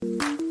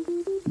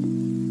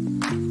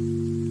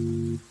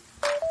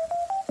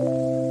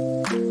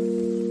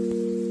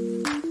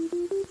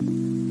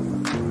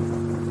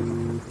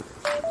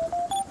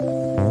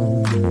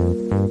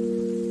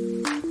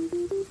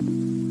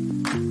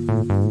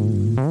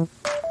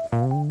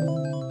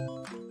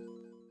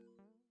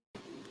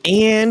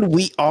And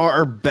we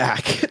are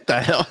back. What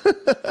the hell?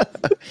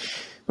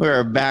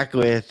 We're back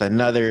with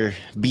another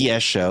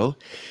BS show.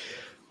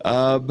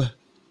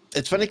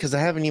 It's funny because I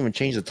haven't even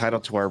changed the title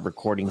to our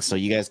recording, so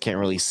you guys can't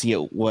really see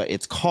it. What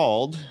it's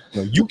called?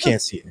 No, you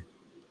can't see it.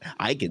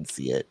 I can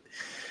see it.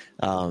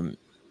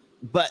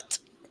 But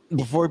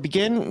before we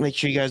begin, make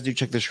sure you guys do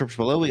check the description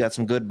below. We got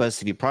some good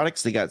Buzz TV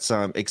products. They got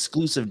some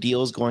exclusive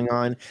deals going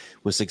on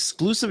with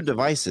exclusive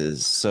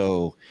devices.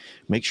 So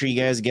make sure you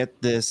guys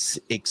get this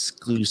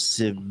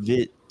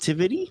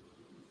exclusivity.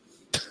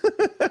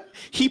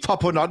 Hip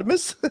Hop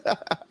Anonymous.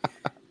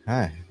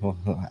 Hi.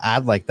 Well,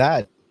 ad like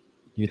that.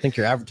 You think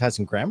you're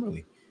advertising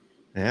Grammarly?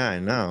 Yeah, I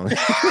know.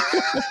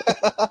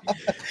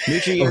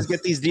 Make sure you guys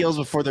get these deals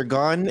before they're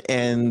gone,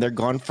 and they're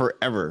gone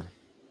forever.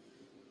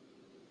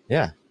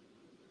 Yeah.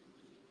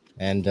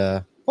 And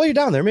while you're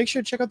down there, make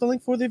sure to check out the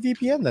link for the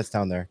VPN that's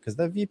down there, because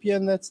that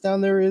VPN that's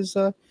down there is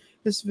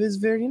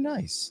very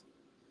nice,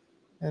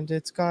 and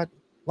it's got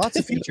lots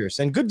of features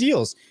and good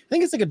deals. I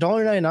think it's like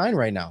 $1.99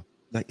 right now.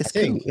 Like it's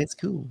cool. It's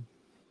cool.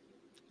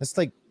 It's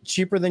like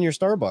cheaper than your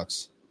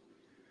Starbucks.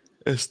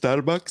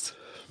 Starbucks.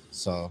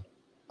 So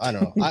I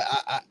don't know.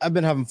 I've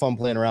been having fun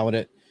playing around with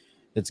it.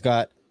 It's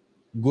got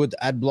good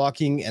ad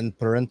blocking and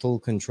parental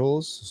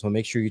controls. So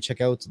make sure you check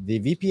out the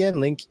VPN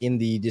link in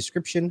the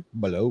description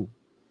below.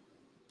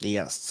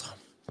 Yes.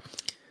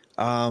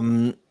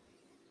 Yeah.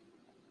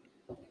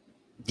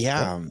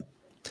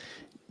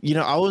 You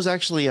know, I was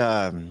actually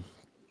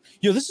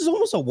this is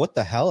almost a what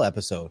the hell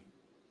episode.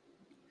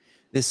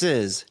 This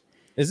is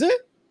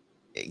it?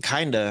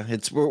 Kinda.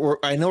 It's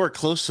I know we're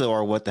close to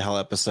our what the hell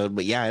episode,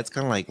 but yeah, it's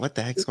kind of like what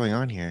the heck's going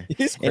on here?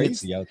 It's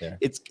crazy out there.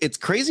 It's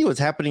crazy what's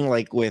happening,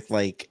 like with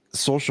like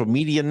social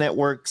media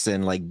networks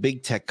and like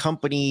big tech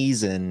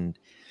companies, and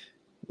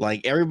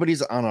like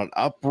everybody's on an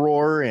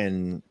uproar.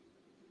 And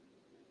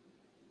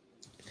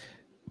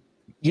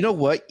you know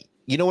what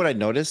I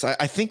noticed?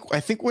 I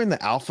think we're in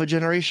the alpha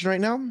generation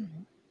right now,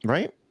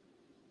 right?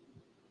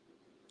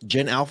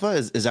 Gen Alpha,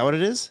 is that what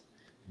it is?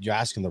 You're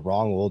asking the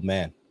wrong old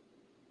man.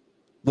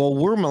 Well,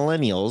 we're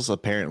millennials,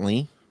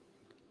 apparently.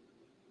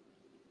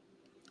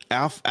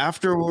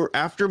 After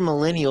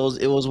millennials,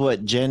 it was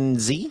what, Gen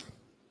Z?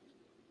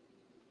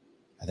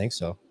 I think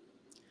so.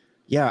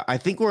 Yeah, I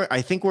think we're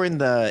in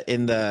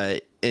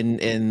the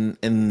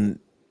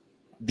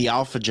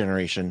alpha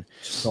generation.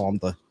 So I'm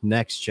the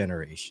next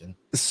generation.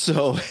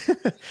 So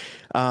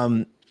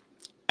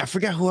I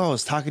forgot who I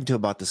was talking to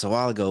about this a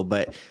while ago,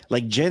 but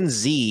like Gen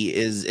Z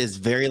is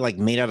very like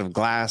made out of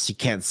glass. You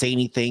can't say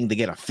anything. They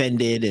get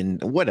offended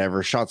and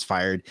whatever, shots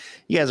fired.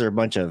 You guys are a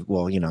bunch of,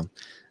 well, you know,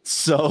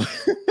 so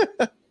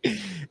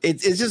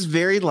it's just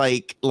very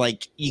like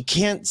you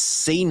can't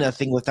say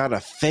nothing without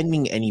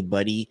offending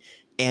anybody.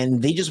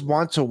 And they just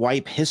want to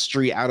wipe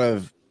history out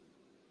of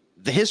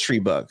the history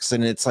books.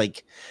 And it's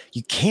like,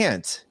 you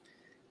can't.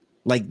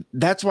 Like,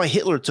 that's why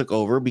Hitler took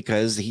over,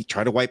 because he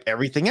tried to wipe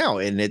everything out,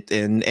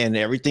 and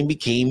everything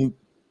became,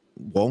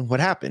 well, what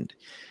happened.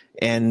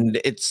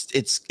 And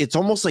it's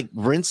almost like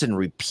rinse and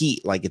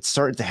repeat. Like, it's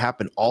starting to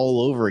happen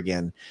all over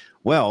again.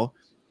 Well,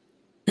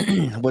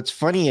 what's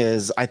funny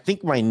is I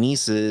think my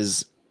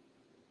nieces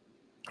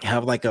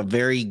have like a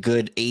very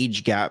good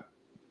age gap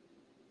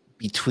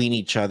between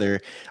each other.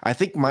 I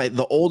think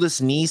the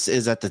oldest niece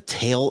is at the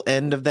tail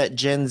end of that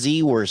Gen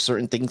Z, where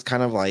certain things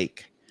kind of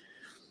like,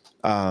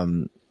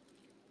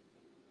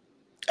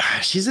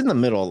 she's in the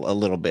middle a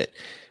little bit.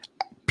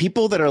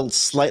 People that are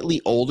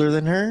slightly older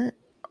than her,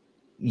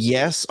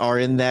 yes, are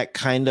in that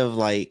kind of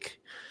like,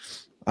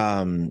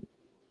 made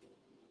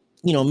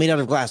out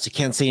of glass. You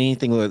can't say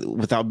anything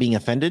without being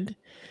offended.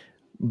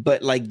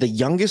 But like the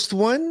youngest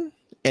one,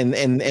 and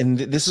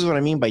this is what I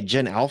mean by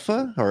Gen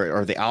Alpha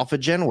or the Alpha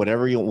Gen,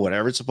 whatever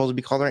it's supposed to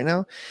be called right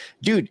now,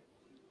 dude.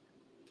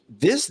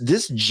 This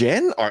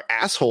gen are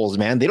assholes,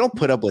 man. They don't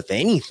put up with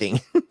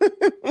anything.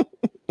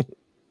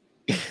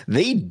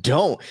 They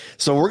don't.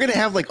 So we're gonna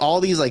have like all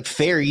these like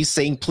fairies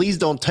saying, "Please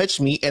don't touch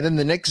me," and then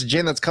the next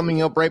gen that's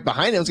coming up right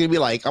behind them is gonna be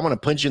like, "I'm gonna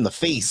punch you in the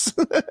face."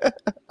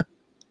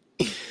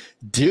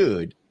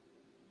 Dude,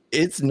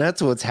 it's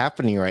nuts what's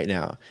happening right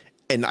now.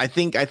 And I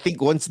think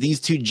once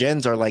these two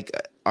gens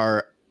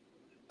are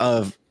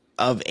of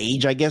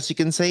age, I guess you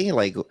can say,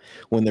 like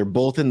when they're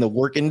both in the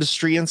work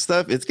industry and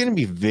stuff, it's gonna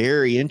be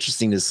very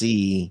interesting to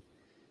see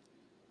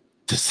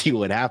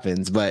what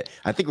happens. But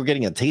I think we're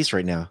getting a taste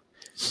right now.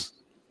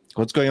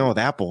 What's going on with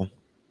Apple?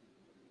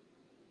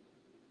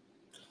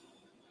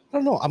 I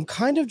don't know. I'm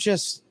kind of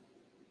just,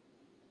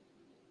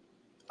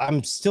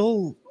 it's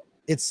still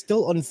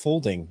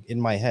unfolding in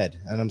my head,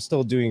 and I'm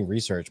still doing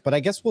research, but I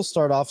guess we'll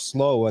start off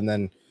slow and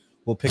then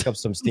we'll pick up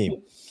some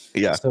steam.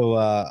 Yeah. So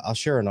I'll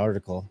share an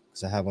article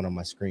because I have one on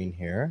my screen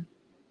here.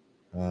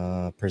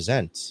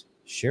 Present,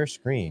 share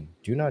screen,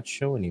 do not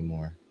show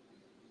anymore.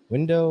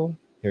 Window,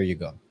 here you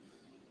go.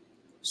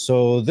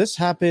 So this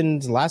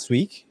happened last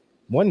week.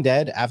 One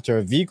dead after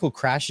a vehicle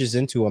crashes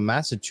into a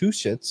massive two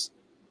shits.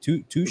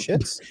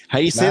 How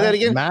do you say that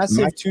again?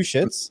 Massive two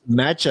shits.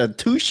 Matcha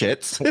two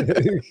shits.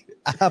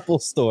 Apple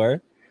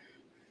Store.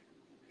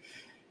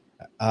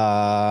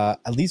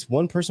 At least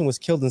one person was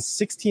killed and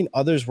 16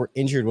 others were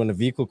injured when a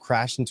vehicle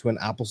crashed into an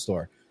Apple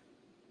Store.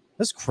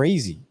 That's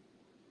crazy.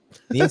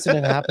 The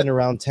incident happened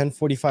around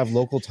 10:45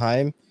 local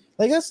time.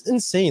 Like, that's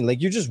insane.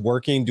 Like, you're just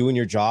working, doing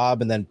your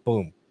job, and then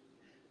boom.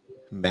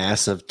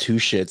 Massive two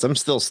shits. I'm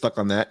still stuck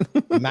on that.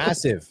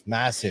 Massive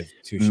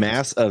two shits.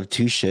 Mass of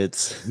two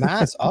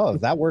shits. Oh,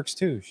 that works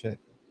too. Shit.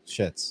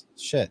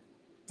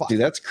 Fuck. Dude,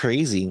 that's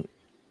crazy.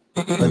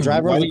 The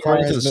driver of the car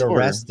has been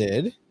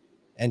arrested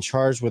and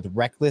charged with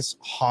reckless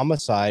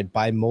homicide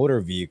by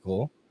motor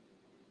vehicle.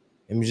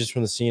 Images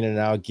from the scene are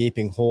now a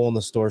gaping hole in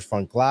the store's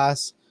front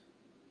glass.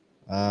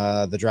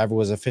 The driver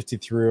was a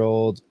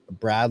 53-year-old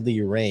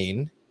Bradley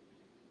Rain,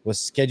 was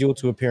scheduled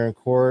to appear in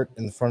court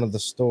in the front of the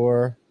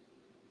store.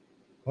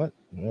 What?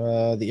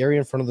 The area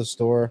in front of the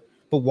store.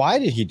 But why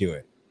did he do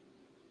it?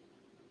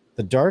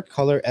 The dark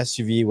color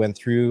SUV went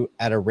through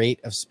at a rate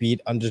of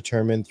speed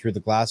undetermined through the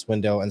glass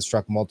window and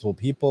struck multiple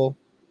people.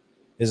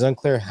 It is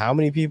unclear how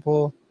many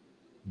people.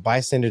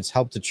 Bystanders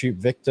helped to treat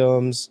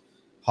victims.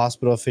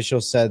 Hospital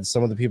officials said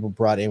some of the people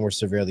brought in were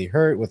severely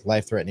hurt with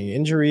life-threatening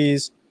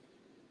injuries.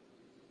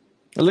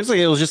 It looks like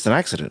it was just an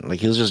accident. Like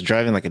he was just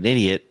driving like an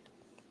idiot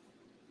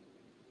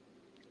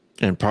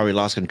and probably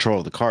lost control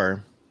of the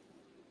car.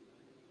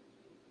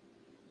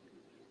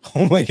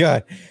 Oh my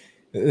God.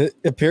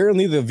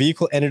 Apparently the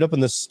vehicle ended up in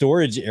the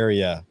storage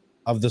area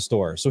of the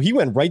store. So he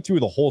went right through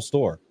the whole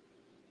store.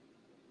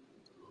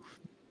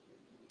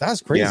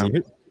 That's crazy.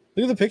 Yeah.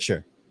 Look at the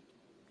picture.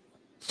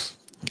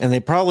 And they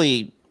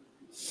probably...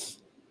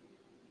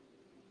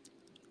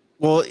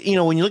 Well, you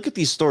know, when you look at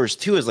these stores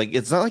too, it's like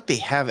it's not like they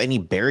have any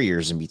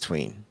barriers in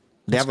between.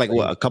 They have like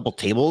a couple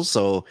tables,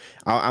 so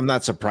I'm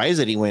not surprised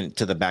that he went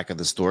to the back of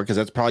the store because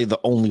that's probably the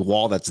only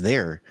wall that's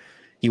there.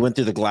 He went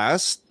through the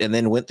glass and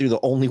then went through the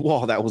only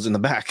wall that was in the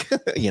back,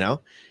 you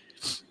know.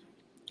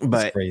 But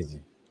that's crazy.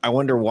 I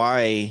wonder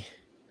why.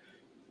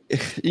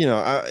 You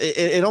know,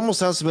 it almost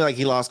sounds to me like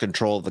he lost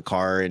control of the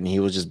car and he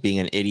was just being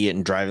an idiot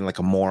and driving like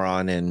a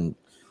moron. And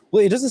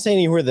well, it doesn't say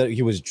anywhere that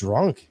he was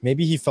drunk.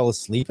 Maybe he fell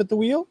asleep at the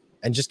wheel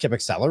and just kept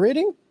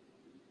accelerating?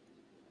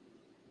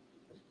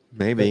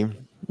 Maybe.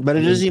 But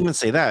it doesn't even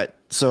say that.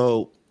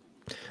 So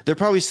they're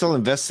probably still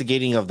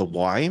investigating of the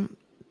why.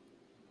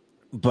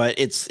 But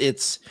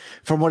it's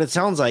from what it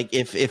sounds like,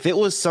 if it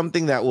was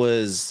something that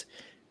was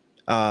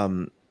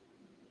that's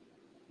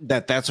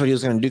what he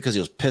was going to do because he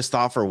was pissed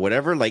off or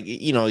whatever, like,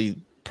 you know, you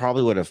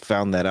probably would have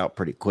found that out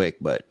pretty quick.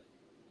 But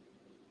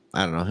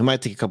I don't know. It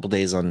might take a couple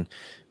days on,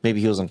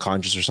 maybe he was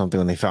unconscious or something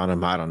when they found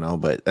him. I don't know.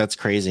 But that's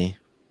crazy.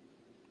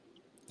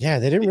 Yeah,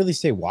 they didn't really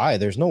say why.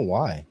 There's no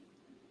why.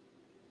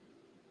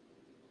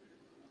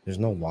 There's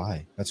no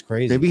why. That's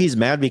crazy. Maybe he's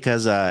mad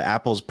because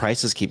Apple's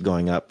prices keep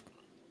going up.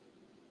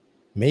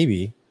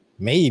 Maybe.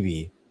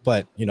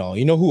 But, you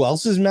know who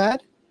else is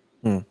mad?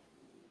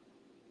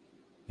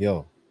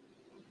 Yo,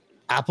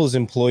 Apple's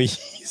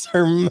employees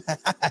are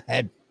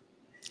mad.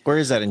 Where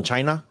is that? In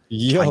China?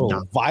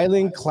 China.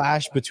 Violent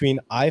clash between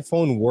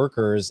iPhone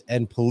workers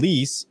and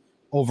police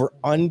over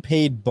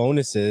unpaid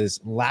bonuses,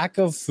 lack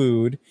of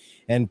food,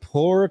 and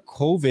poor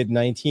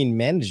COVID-19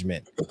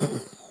 management.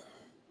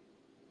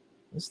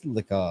 This is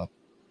like a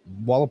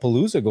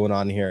Wallapalooza going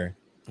on here.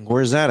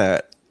 Where's that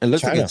at? It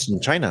looks like it's in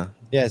China.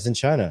 Yeah, it's in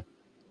China.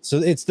 So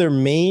it's their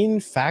main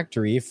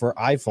factory for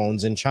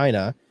iPhones in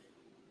China.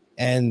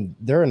 And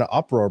they're in an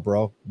uproar,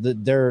 bro.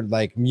 They're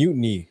like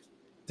mutiny.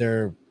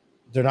 They're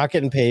not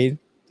getting paid.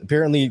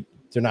 Apparently,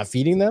 they're not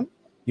feeding them.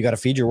 You got to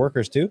feed your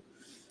workers too,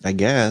 I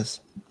guess.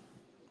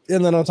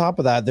 And then on top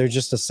of that, they're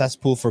just a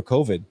cesspool for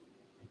COVID.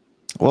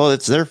 Well,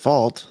 it's their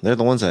fault. They're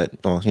the ones that,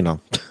 well, you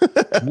know.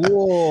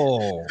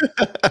 Whoa.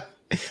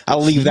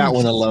 I'll leave that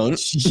one alone.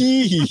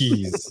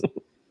 Jeez.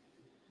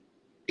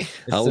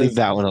 I'll leave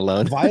that one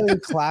alone.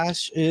 Violent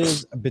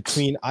clashes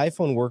between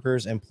iPhone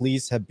workers and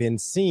police have been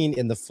seen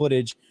in the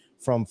footage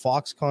from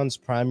Foxconn's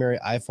primary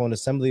iPhone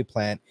assembly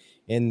plant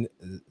in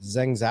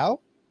Zhengzhou.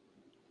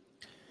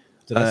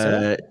 Did I say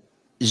that?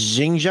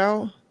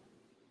 Xingzhou?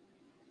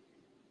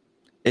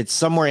 It's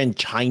somewhere in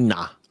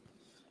China.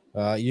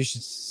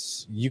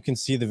 You can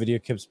see the video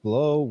clips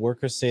below.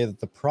 Workers say that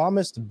the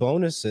promised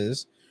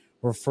bonuses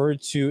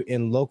referred to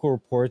in local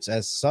reports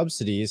as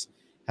subsidies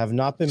have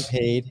not been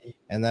paid,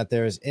 and that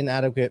there is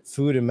inadequate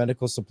food and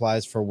medical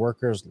supplies for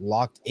workers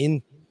locked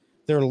in.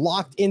 They're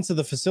locked into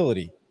the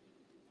facility.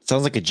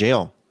 Sounds like a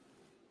jail.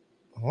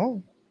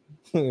 Oh,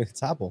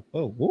 it's Apple.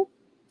 Oh, whoop.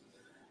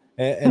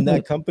 And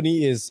that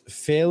company is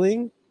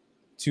failing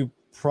to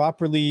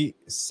properly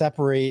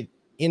separate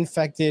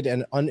infected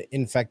and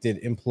uninfected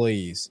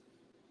employees.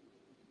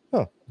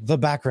 Oh, the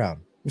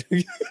background.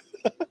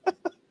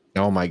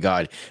 Oh my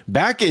God.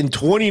 Back in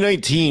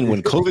 2019,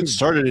 when COVID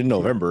started in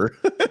November,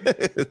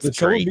 the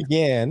trouble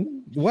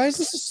began. Why is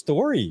this a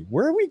story?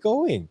 Where are we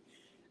going?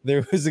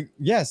 There was a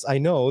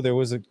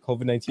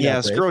COVID-19 Yeah,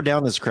 outbreak. Scroll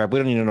down this crap. We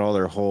don't need to know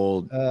their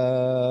whole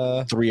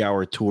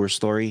 3-hour tour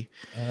story.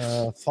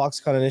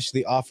 Foxconn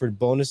initially offered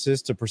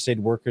bonuses to persuade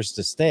workers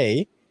to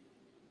stay.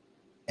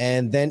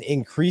 and then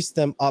increased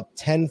them up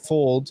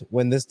tenfold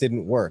when this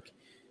didn't work.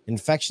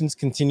 Infections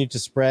continued to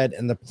spread,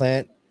 and the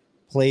plant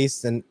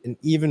placed an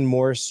even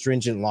more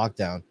stringent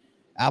lockdown.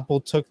 Apple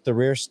took the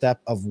rare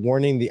step of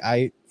warning the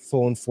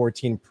iPhone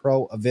 14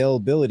 Pro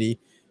availability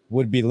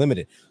would be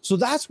limited. So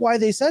that's why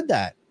they said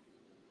that.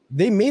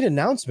 They made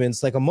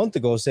announcements like a month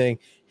ago saying,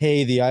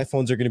 hey, the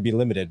iPhones are going to be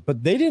limited.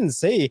 But they didn't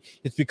say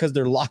it's because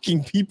they're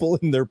locking people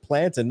in their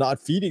plants and not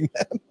feeding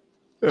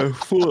them.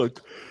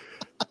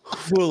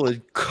 Full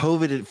of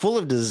COVID, full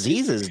of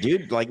diseases,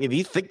 dude. Like, if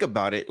you think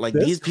about it, like,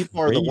 these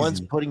people are the ones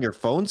putting your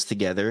phones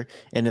together,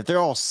 and if they're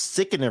all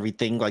sick and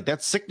everything, like,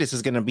 that sickness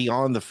is going to be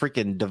on the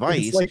freaking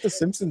device. It's like the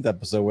Simpsons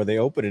episode where they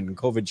open it and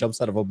COVID jumps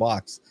out of a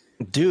box.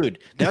 Dude,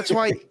 that's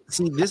why.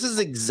 See, this is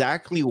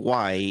exactly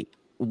why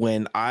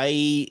when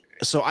I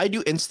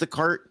do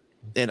Instacart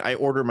and I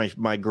order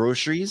my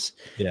groceries.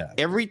 Yeah.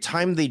 Every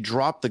time they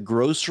drop the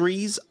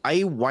groceries,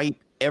 I wipe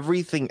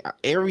everything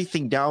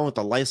down with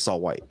a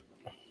Lysol wipe.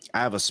 I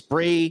have a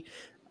spray.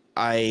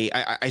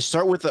 I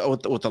start with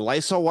the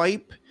Lysol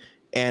wipe,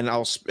 and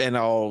I'll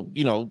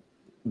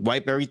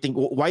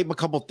wipe a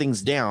couple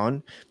things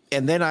down,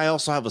 and then I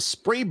also have a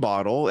spray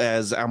bottle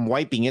as I'm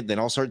wiping it. Then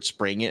I'll start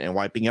spraying it and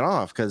wiping it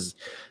off because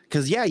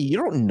yeah, you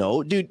don't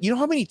know, dude. You know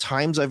how many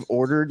times I've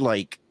ordered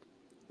like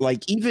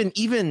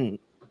even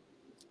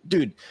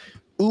dude,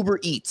 Uber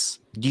Eats.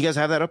 Do you guys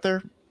have that up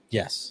there?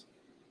 Yes.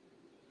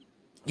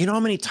 You know how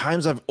many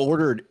times I've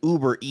ordered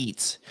Uber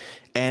Eats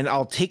and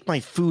I'll take my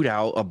food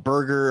out, a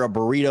burger, a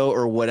burrito,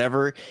 or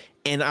whatever,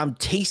 and I'm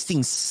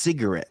tasting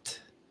cigarette.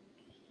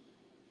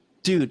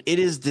 Dude, it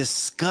is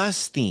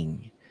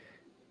disgusting.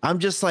 I'm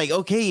just like,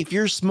 okay, if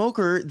you're a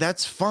smoker,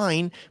 that's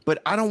fine,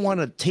 but I don't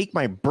want to take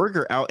my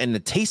burger out and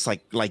it tastes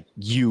like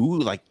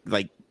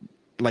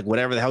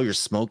whatever the hell you're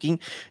smoking,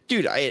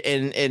 dude.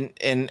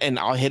 And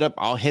I'll hit up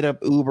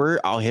Uber,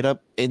 I'll hit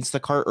up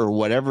Instacart or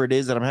whatever it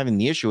is that I'm having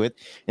the issue with,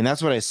 and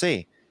that's what I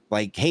say.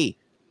 Like, hey,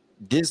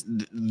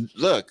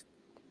 look,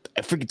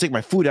 I freaking take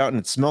my food out and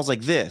it smells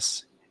like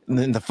this. And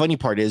then the funny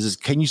part is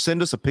can you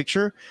send us a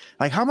picture?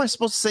 Like, how am I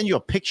supposed to send you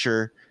a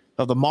picture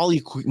of the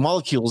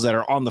molecules that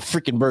are on the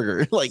freaking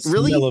burger? Like,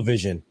 really?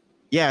 Smell-o-vision.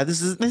 Yeah,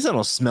 this is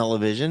no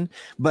smell-o-vision,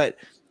 but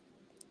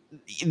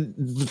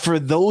for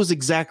those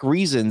exact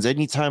reasons,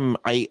 anytime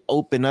I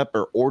open up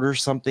or order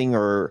something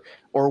or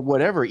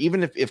whatever,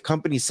 even if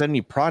companies send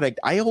me product,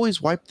 I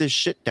always wipe this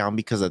shit down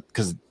because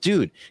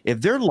dude,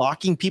 if they're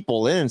locking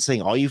people in and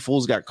saying all you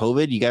fools got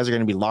COVID, you guys are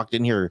going to be locked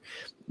in here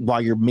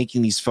while you're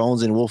making these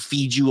phones, and we'll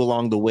feed you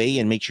along the way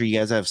and make sure you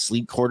guys have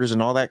sleep quarters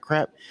and all that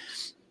crap.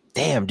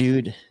 Damn,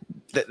 dude,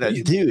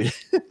 dude,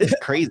 it's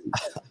crazy.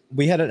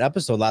 We had an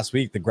episode last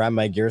week, the Grind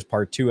My Gears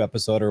Part 2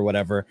 episode or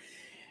whatever.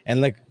 And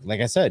like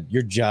I said,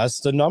 you're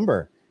just a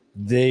number.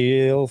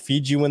 They'll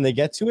feed you when they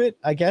get to it,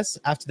 I guess,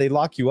 after they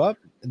lock you up.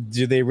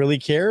 Do they really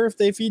care if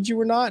they feed you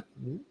or not?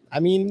 I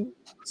mean,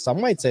 some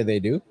might say they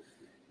do.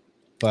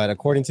 But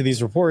according to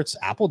these reports,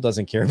 Apple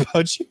doesn't care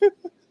about you.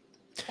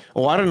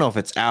 Well, I don't know if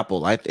it's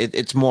Apple.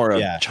 It's more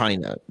of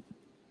China.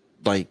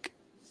 Like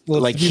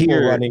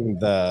here running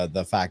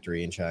the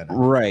factory in China.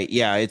 Right.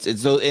 Yeah.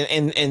 It's those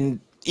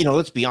and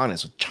let's be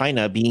honest, with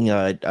China being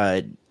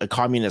a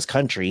communist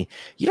country,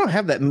 you don't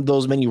have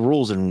those many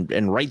rules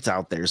and rights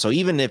out there. So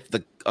even if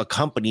a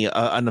company,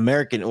 an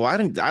American, well, I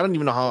don't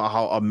even know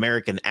how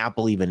American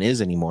Apple even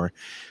is anymore.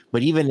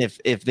 But even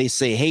if they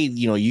say, hey,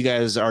 you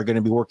guys are going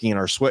to be working in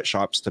our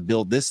sweatshops to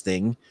build this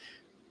thing,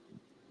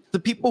 the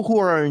people who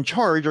are in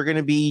charge are going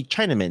to be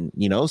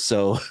Chinamen,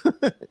 so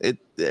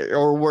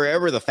or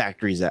wherever the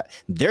factory's at,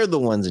 they're the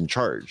ones in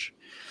charge.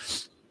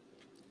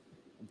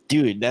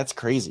 Dude, that's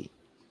crazy.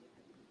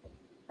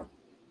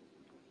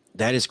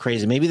 That is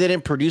crazy. Maybe they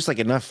didn't produce like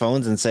enough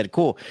phones and said,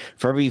 cool,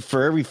 for every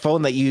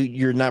phone that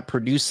you're not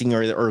producing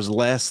or is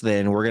less,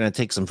 then we're going to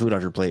take some food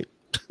off your plate.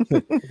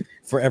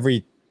 For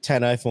every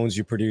 10 iPhones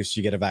you produce,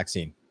 you get a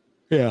vaccine.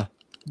 Yeah.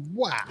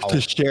 Wow. To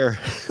share.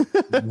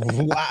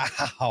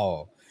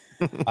 Wow.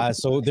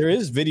 So there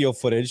is video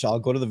footage. I'll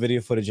go to the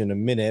video footage in a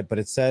minute, but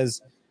it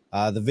says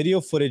the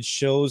video footage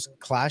shows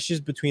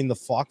clashes between the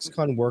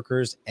Foxconn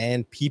workers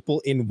and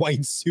people in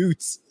white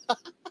suits.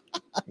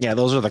 Yeah,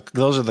 those are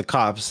the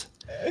cops.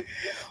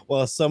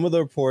 Well, some of the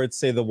reports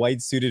say the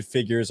white suited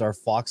figures are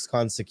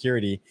Foxconn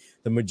security.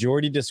 The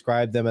majority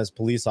describe them as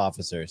police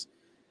officers.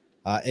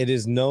 It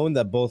is known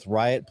that both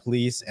riot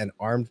police and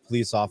armed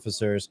police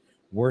officers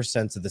were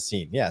sent to the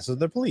scene. Yeah, so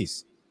they're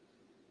police.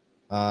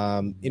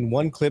 In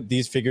one clip,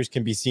 these figures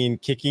can be seen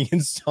kicking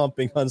and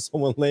stomping on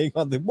someone laying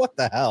on them. What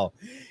the hell?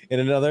 In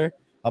another,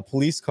 a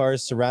police car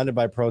is surrounded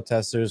by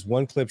protesters.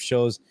 One clip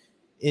shows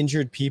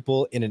injured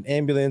people in an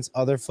ambulance.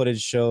 Other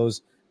footage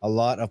shows a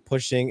lot of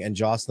pushing and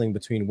jostling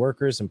between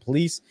workers and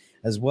police,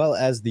 as well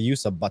as the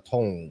use of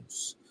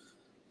batons.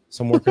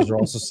 Some workers are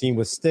also seen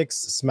with sticks,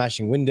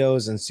 smashing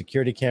windows and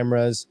security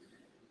cameras.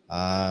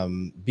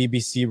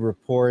 BBC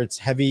reports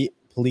heavy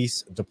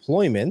police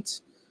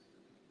deployment.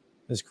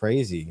 It's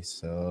crazy.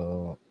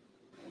 So,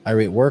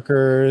 irate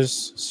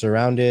workers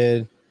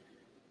surrounded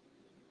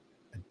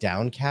a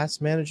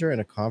Downcast manager in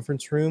a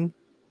conference room.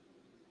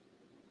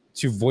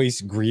 to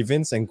voice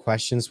grievance and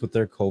questions with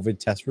their COVID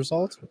test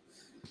results.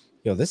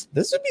 Yo, this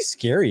would be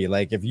scary.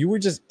 Like if you were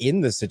just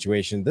in this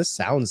situation, this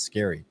sounds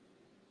scary.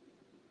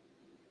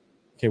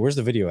 Okay, where's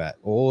the video at?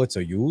 Oh, it's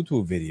a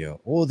YouTube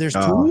video. Oh, there's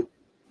two.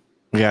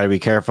 We got to be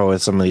careful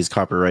with some of these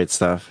copyright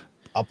stuff.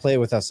 I'll play it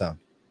without sound.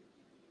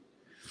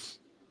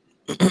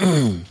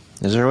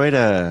 Is there a way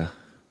to?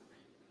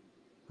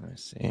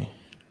 Let's see.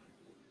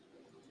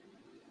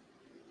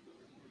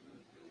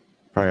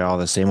 Probably all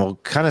the same. We'll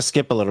kind of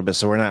skip a little bit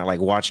so we're not like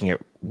watching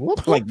it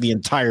like the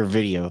entire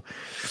video.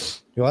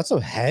 Yo, that's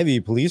a heavy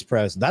police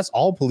press. That's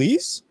all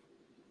police?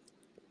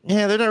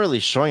 Yeah, they're not really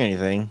showing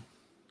anything.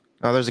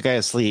 Oh, there's a guy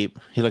asleep.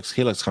 He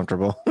looks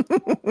comfortable.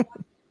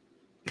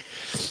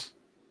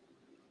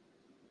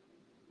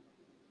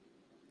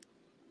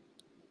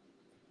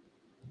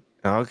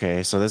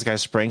 Okay, so this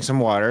guy's spraying some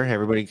water.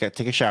 Everybody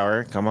take a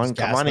shower. Come on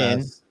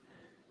in.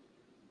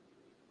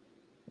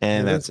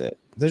 And that's it.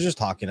 They're just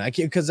talking. I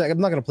can't, because I'm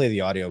not gonna play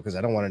the audio because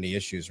I don't want any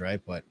issues, right?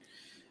 But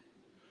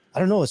I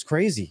don't know. It's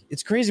crazy.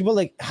 It's crazy. But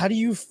like, how do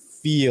you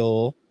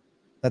feel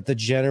that the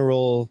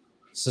general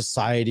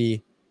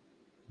society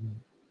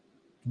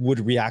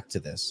would react to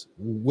this?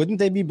 Wouldn't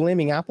they be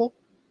blaming Apple?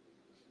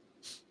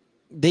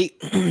 They,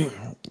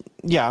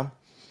 yeah,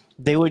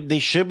 they would. They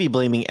should be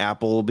blaming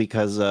Apple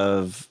because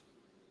of,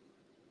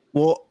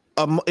 well,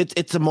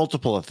 it's a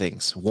multiple of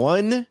things.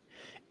 One,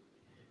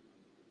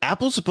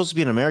 Apple's supposed to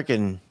be an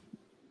American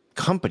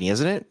company,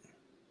 isn't it?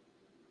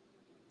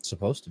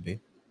 Supposed to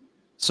be.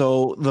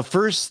 So the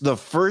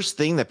first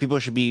thing that people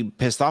should be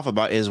pissed off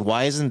about is,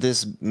 why isn't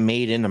this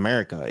made in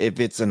America if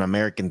it's an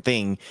American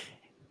thing?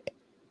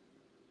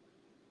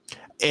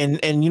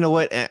 And you know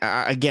what?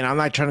 Again, I'm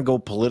not trying to go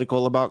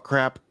political about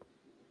crap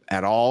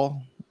at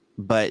all,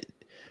 but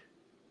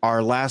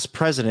our last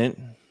president,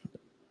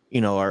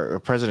 our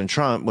President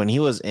Trump, when he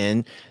was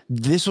in,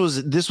 this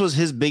was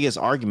his biggest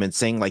argument,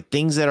 saying like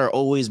things that are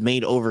always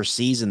made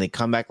overseas and they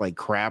come back like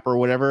crap or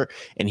whatever.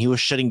 And he was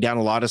shutting down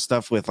a lot of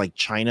stuff with like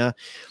China,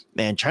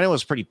 and China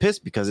was pretty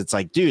pissed because it's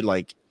like, dude,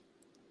 like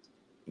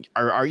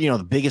are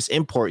the biggest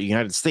import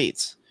United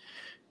States.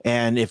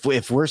 And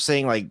if we're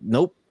saying like,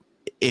 nope,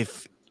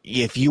 if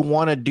you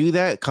want to do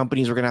that,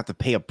 companies are going to have to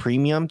pay a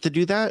premium to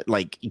do that,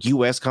 like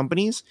US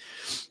companies,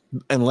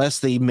 unless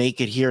they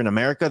make it here in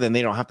America, then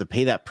they don't have to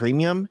pay that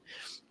premium.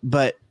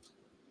 But,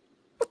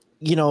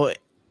 and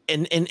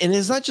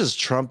it's not just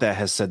Trump that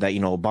has said that,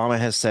 Obama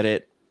has said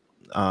it.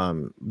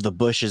 The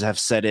Bushes have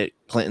said it.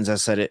 Clintons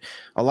have said it.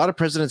 A lot of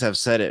presidents have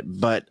said it,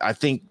 but I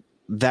think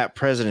that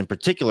president in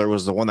particular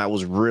was the one that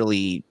was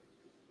really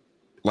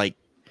like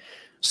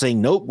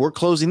saying, nope, we're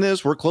closing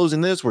this, we're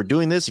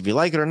doing this, if you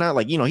like it or not.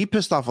 Like, he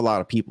pissed off a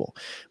lot of people.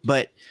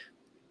 But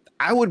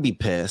I would be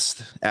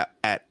pissed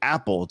at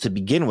Apple to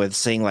begin with,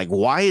 saying like,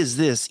 why is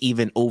this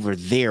even over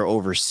there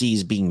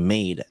overseas being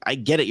made? I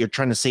get it. You're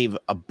trying to save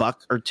a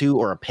buck or two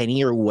or a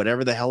penny or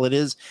whatever the hell it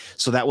is,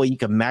 so that way you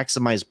can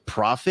maximize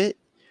profit.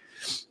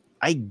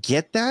 I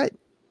get that.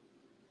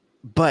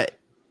 But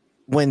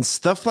when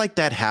stuff like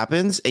that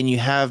happens and you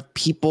have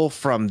people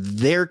from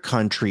their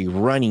country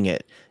running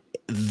it,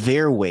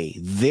 their way,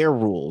 their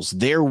rules,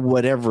 their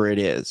whatever it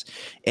is.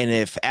 And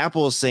if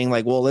Apple is saying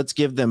like, well, let's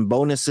give them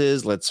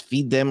bonuses, let's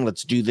feed them,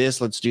 let's do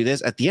this.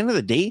 At the end of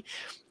the day,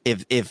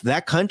 if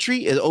that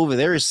country is over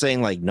there is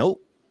saying like,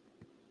 nope,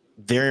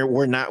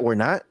 we're not,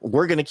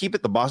 we're going to keep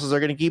it. The bosses are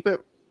going to keep it.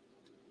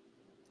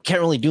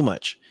 Can't really do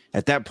much.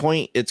 At that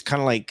point, it's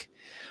kind of like,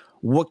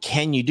 what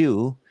can you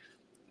do?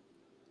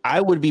 I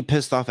would be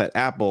pissed off at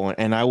Apple,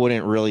 and I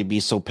wouldn't really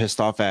be so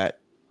pissed off at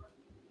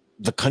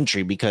the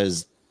country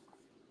because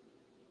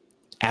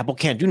Apple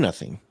can't do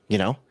nothing,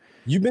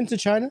 You've been to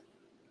China?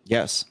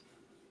 Yes.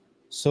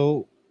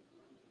 So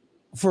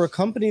for a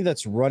company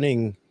that's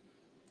running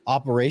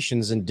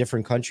operations in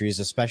different countries,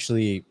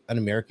 especially an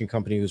American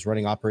company who's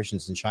running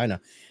operations in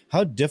China,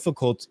 how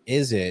difficult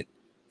is it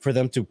for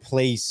them to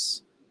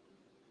place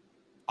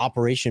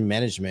operation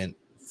management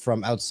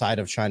from outside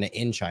of China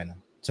in China?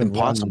 It's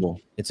impossible.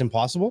 It's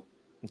impossible?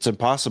 It's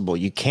impossible.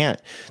 You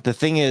can't. The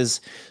thing is,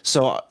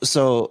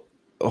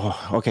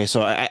 okay,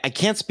 so I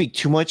can't speak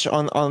too much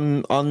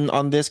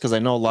on this because I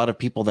know a lot of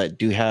people that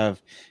do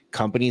have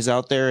companies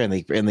out there and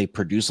they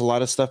produce a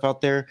lot of stuff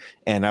out there,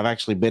 and I've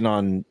actually been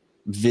on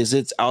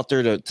visits out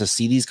there to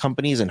see these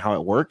companies and how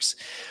it works.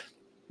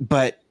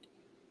 But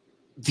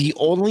the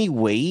only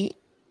way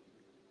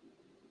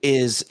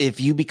is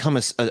if you become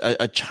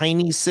a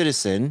Chinese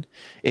citizen,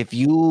 if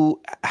you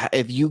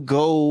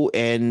go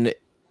and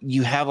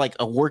you have like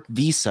a work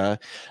visa,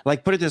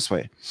 like put it this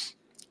way,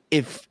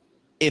 if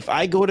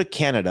I go to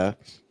Canada,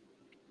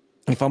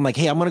 if I'm like,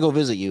 hey, I'm going to go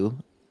visit you,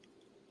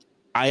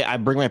 I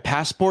bring my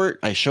passport,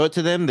 I show it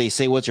to them, they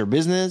say, what's your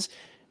business?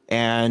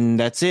 And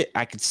that's it.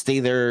 I could stay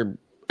there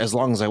as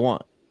long as I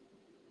want,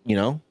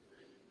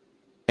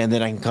 and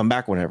then I can come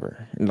back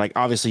whenever. And like,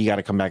 obviously you got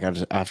to come back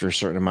after a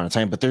certain amount of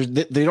time, but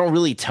they don't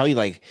really tell you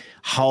like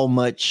how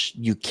much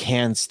you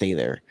can stay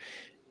there.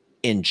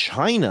 In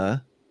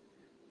China,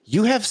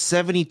 you have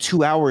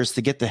 72 hours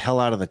to get the hell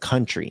out of the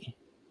country.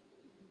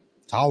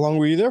 How long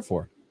were you there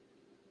for?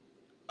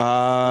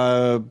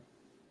 Uh,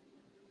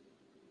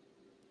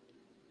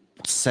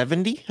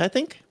 70, I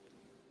think.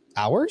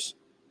 Hours?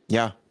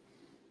 Yeah.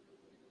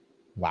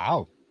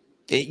 Wow.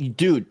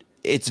 Dude,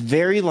 it's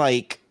very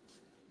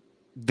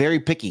very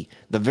picky.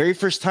 The very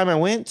first time I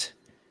went,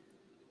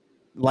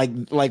 like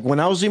when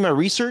I was doing my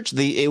research,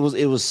 it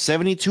was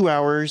 72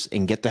 hours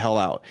and get the hell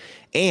out.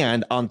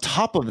 And on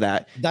top of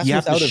that, That's you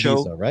have to without a show,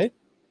 visa, right?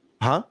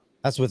 huh?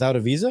 That's without a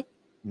visa?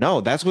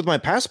 No, that's with my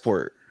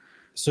passport.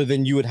 So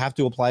then you would have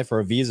to apply for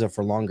a visa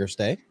for longer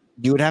stay?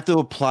 You would have to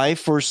apply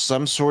for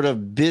some sort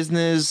of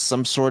business,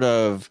 some sort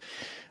of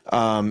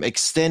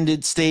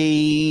extended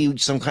stay,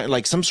 some kind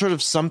like some sort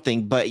of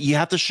something, but you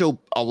have to show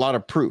a lot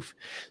of proof.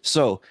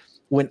 So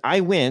when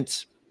I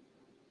went,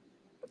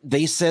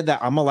 they said that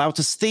I'm allowed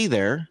to stay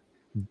there,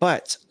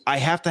 but I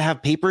have to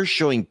have papers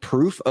showing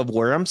proof of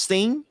where I'm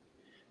staying.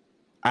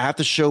 I have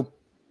to show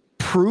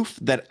proof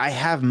that I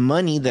have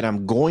money that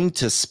I'm going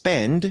to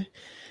spend.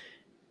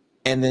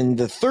 And then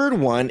the third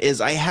one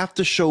is I have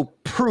to show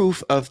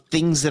proof of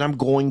things that I'm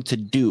going to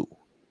do,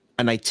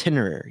 an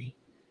itinerary.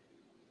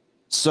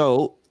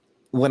 So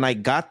when I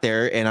got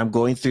there and I'm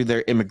going through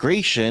their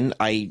immigration,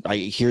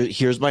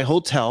 here's my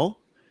hotel.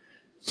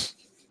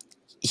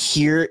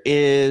 Here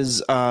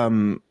is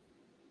I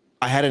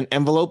had an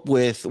envelope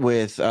with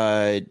is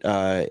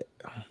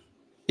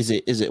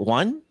it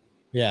one?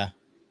 Yeah.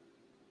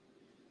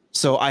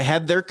 So I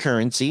had their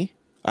currency.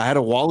 I had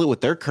a wallet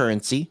with their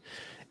currency.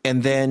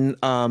 And then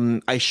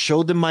I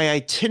showed them my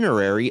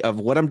itinerary of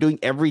what I'm doing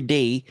every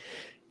day,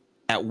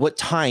 at what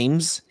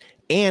times,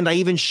 and I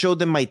even showed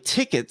them my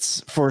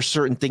tickets for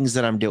certain things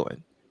that I'm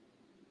doing.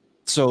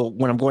 So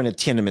when I'm going to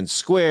Tiananmen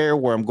Square,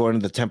 where I'm going to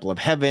the Temple of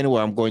Heaven,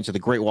 where I'm going to the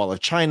Great Wall of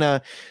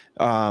China,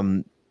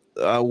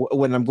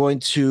 when I'm going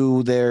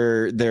to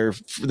their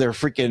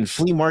freaking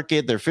flea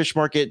market, their fish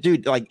market,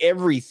 dude, like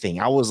everything.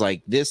 I was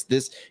like, this,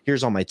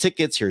 here's all my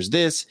tickets, here's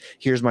this,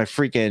 here's my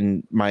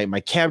freaking my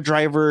cab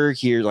driver,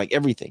 here, like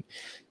everything.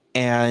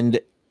 And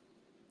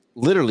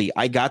literally,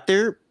 I got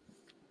there,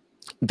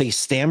 they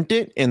stamped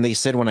it, and they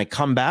said when I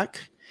come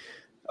back,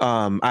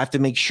 I have to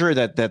make sure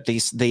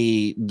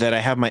that I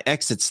have my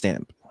exit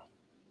stamp.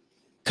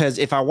 Because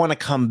if I want to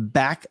come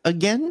back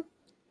again,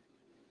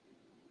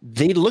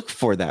 they look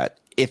for that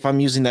if I'm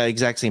using that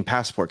exact same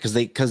passport, because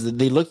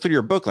they look through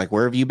your book, like,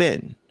 where have you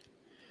been?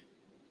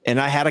 And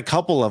I had a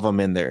couple of them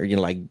in there, you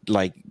know,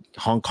 like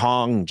Hong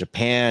Kong,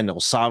 Japan, El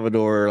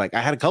Salvador. Like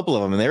I had a couple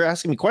of them, and they were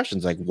asking me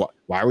questions like,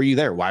 why were you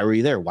there? Why were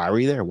you there? Why were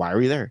you there? Why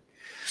were you there?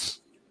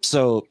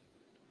 So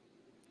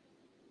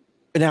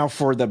now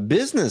for the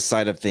business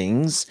side of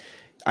things,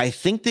 I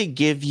think they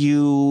give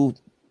you,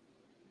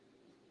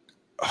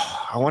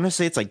 I want to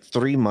say it's like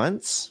 3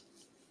 months.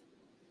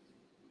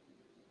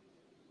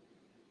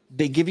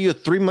 They give you a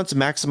 3 months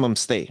maximum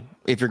stay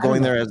if you're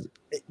going there as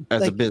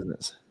like, a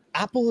business.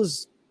 Apple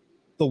is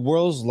the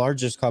world's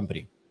largest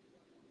company.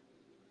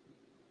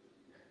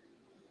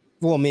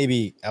 Well,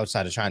 maybe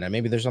outside of China.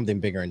 Maybe there's something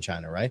bigger in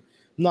China, right?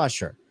 I'm not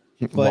sure.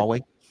 But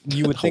Huawei.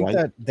 You would think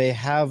that they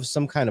have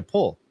some kind of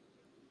pull.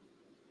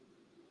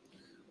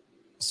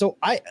 So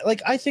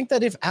I think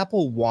that if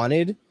Apple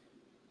wanted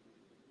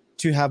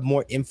to have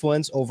more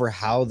influence over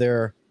how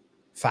their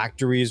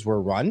factories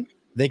were run,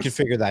 they could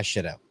figure that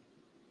shit out.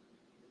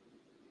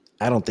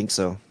 I don't think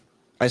so.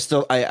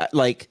 I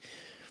like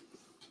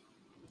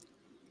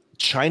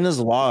China's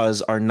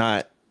laws are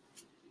not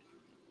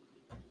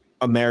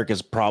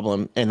America's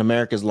problem, and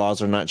America's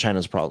laws are not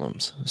China's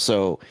problems.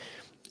 So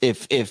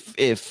if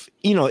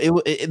you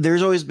know,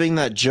 there's always been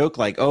that joke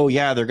like, oh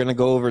yeah, they're gonna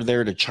go over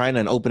there to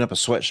China and open up a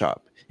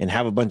sweatshop and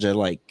have a bunch of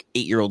like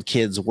 8-year-old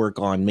kids work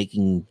on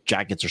making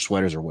jackets or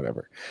sweaters or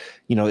whatever.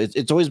 You know,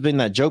 it's always been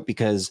that joke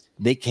because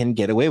they can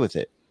get away with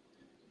it.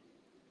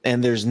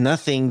 And there's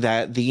nothing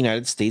that the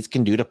United States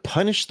can do to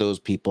punish those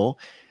people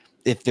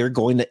if they're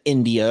going to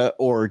India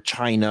or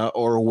China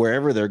or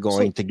wherever they're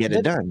going to get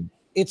it done.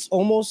 It's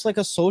almost like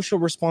a social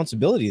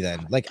responsibility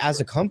then. Like as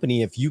a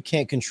company, if you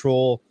can't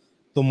control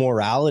the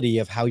morality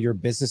of how your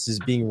business is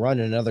being run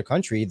in another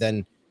country,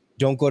 then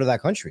don't go to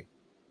that country.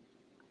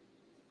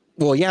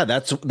 Well, yeah,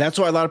 that's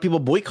why a lot of people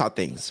boycott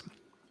things.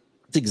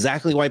 It's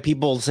exactly why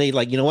people say,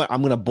 like, you know what,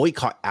 I'm going to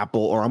boycott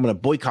Apple or I'm going to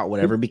boycott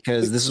whatever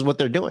because this is what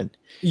they're doing.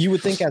 You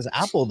would think as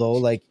Apple, though,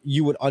 like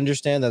you would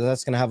understand that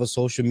that's going to have a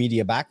social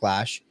media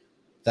backlash,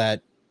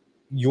 that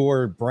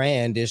your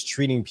brand is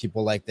treating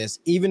people like this,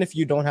 even if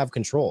you don't have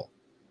control.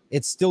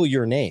 It's still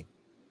your name.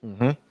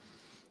 Mm-hmm.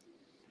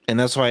 And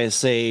that's why I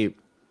say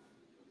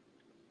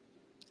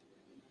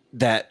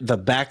that the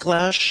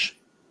backlash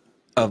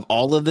of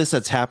all of this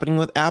that's happening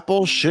with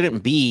Apple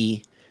shouldn't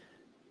be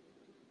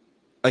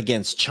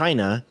against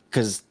China,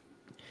 because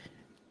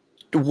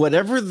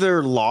whatever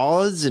their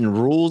laws and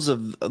rules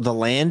of the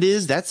land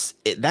is, that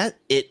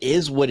it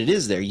is what it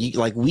is there.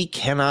 We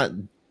cannot,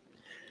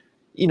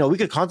 you know, we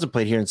could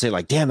contemplate here and say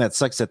like, damn, that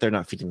sucks that they're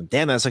not feeding them.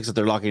 Damn, that sucks that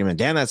they're locking them in.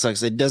 Damn, that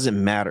sucks. It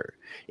doesn't matter.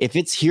 If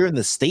it's here in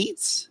the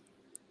States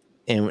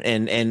and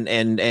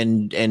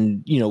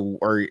you know,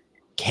 or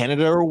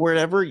Canada or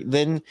wherever,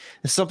 then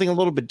it's something a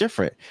little bit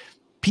different.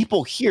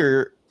 People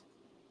here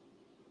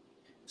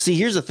See,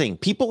 here's the thing.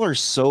 People are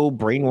so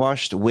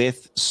brainwashed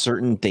with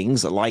certain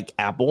things like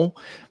Apple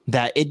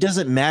that it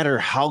doesn't matter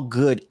how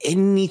good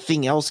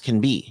anything else can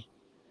be.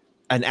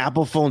 An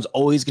Apple phone's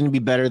always going to be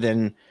better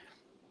than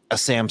a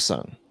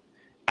Samsung.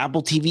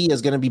 Apple TV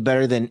is going to be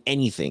better than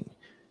anything.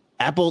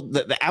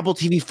 The Apple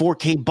TV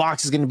 4K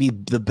box is going to be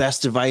the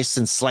best device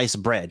since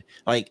sliced bread.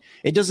 Like,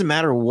 it doesn't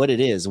matter what it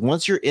is.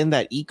 Once you're in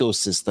that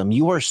ecosystem,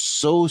 you are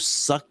so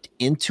sucked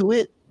into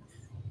it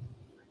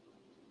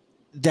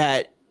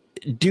that,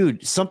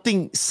 dude,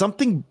 something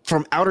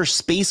from outer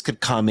space could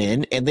come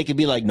in and they could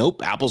be like,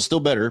 nope, Apple's still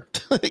better.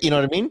 You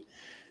know what I mean?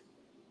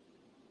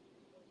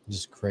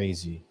 Just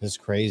crazy. It's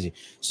crazy.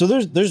 So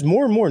there's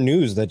more and more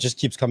news that just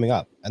keeps coming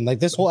up. And like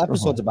this whole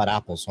episode's about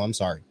Apple, so I'm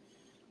sorry.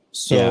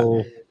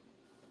 So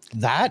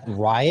that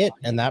riot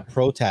and that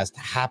protest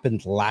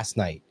happened last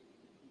night,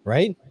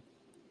 right?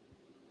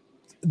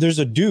 There's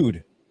a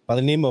dude by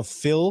the name of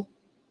Phil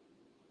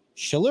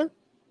Schiller.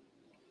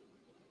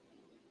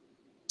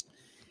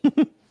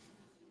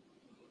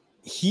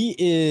 He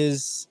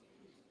is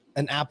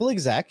an Apple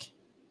exec.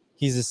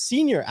 He's a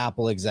senior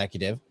Apple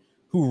executive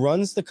who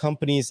runs the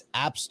company's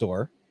app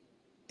store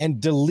and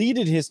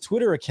deleted his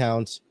Twitter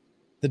account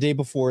the day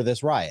before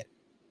this riot.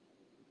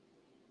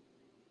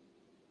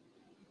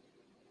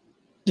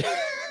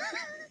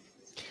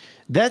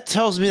 That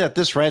tells me that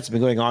this riot's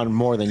been going on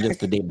more than just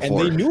the day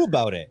before. And they knew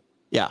about it.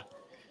 Yeah.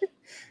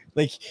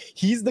 Like,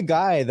 he's the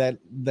guy that,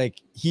 like,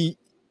 he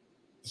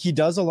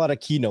does a lot of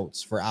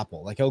keynotes for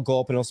Apple. Like, he'll go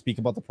up and he'll speak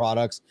about the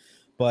products,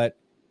 but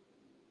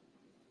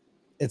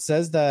it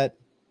says that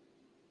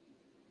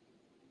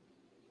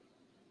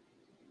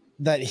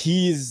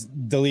he's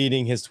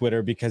deleting his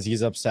Twitter because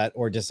he's upset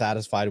or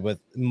dissatisfied with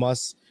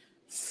Musk's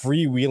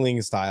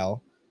freewheeling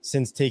style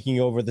since taking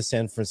over the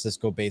San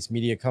Francisco-based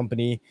media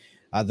company.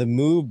 The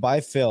move by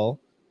Phil,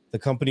 the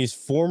company's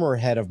former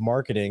head of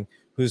marketing,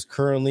 who's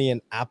currently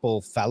an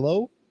Apple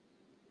fellow,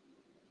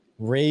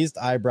 raised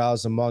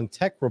eyebrows among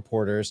tech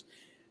reporters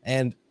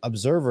and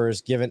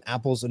observers given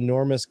Apple's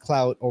enormous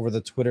clout over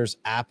the Twitter's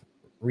app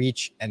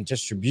reach and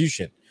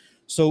distribution.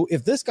 So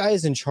if this guy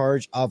is in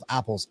charge of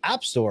Apple's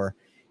App Store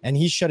and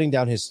he's shutting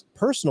down his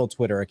personal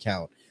Twitter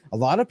account, a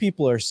lot of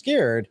people are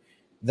scared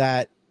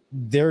that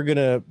they're going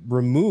to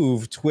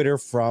remove Twitter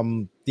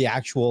from the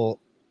actual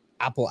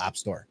Apple App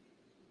Store.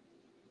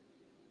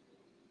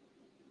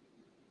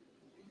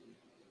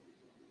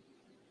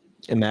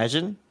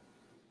 Imagine.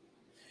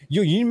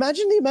 You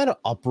imagine the amount of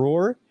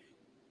uproar?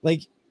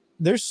 Like,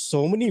 there's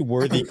so many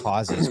worthy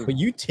causes, but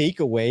you take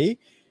away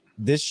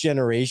this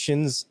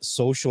generation's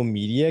social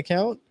media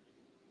account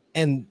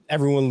and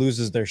everyone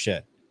loses their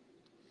shit.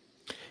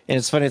 And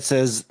it's funny, it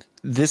says,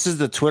 this is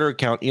the Twitter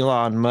account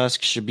Elon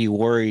Musk should be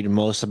worried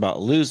most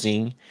about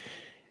losing.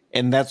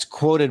 And that's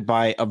quoted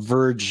by a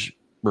Verge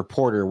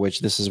reporter, which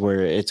this is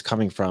where it's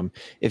coming from.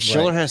 If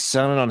Schiller has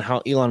sounded on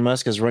how Elon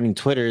Musk is running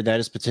Twitter, that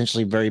is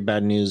potentially very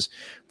bad news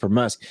for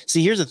Musk.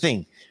 See, here's the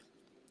thing.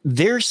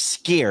 They're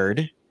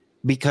scared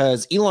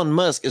because Elon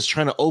Musk is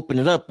trying to open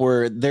it up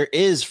where there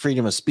is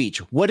freedom of speech.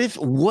 What if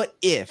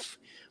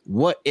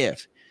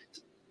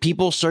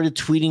people started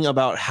tweeting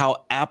about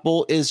how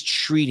Apple is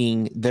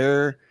treating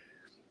their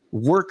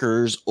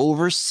workers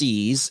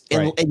overseas?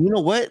 And you know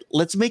what?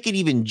 Let's make it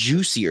even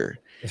juicier.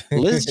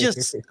 Let's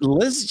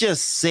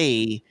just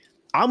say,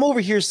 I'm over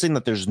here saying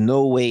that there's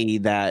no way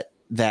that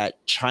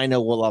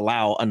China will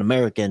allow an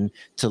American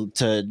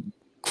to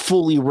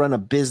fully run a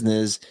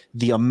business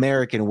the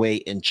American way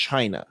in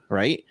China,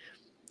 right?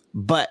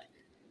 But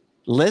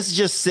let's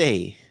just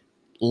say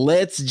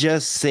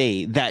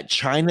that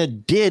China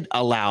did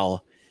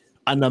allow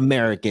an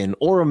American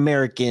or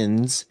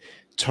Americans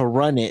to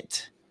run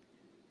it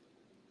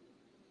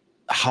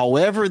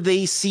however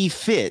they see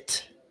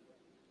fit.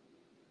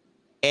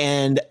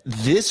 And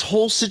this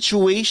whole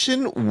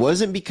situation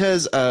wasn't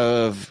because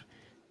of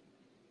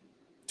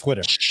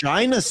Twitter,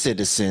 China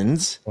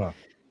citizens. Wow.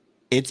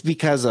 It's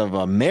because of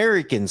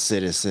American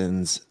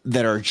citizens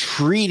that are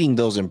treating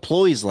those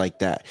employees like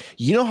that.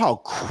 You know how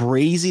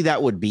crazy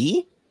that would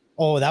be?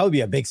 Oh, that would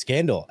be a big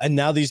scandal. And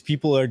now these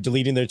people are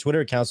deleting their Twitter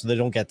accounts so they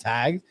don't get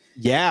tagged.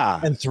 Yeah.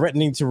 And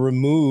threatening to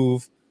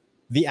remove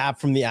the app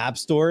from the App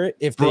Store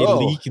if they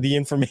leak the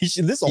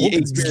information. This whole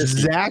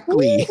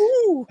exactly.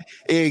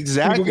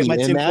 Exactly.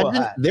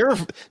 Imagine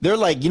they're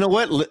like, you know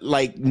what?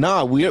 Like,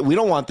 nah, we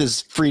don't want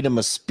this freedom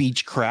of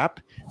speech crap.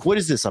 What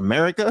is this,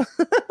 America?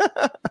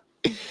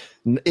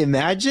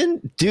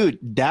 Imagine, dude,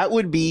 that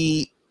would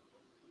be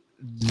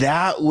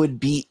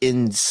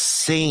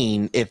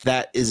insane if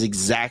that is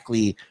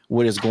exactly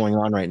what is going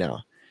on right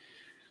now.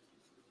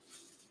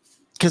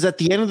 Because at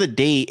the end of the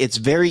day, it's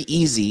very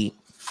easy.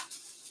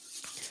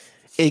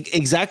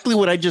 Exactly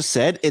what I just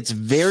said. It's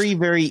very,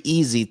 very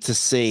easy to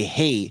say,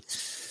 hey,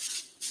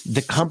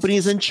 the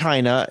companies in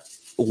China,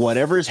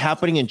 whatever is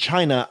happening in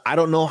China, I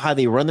don't know how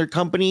they run their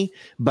company,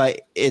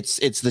 but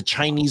it's the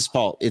Chinese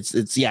fault.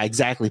 It's yeah,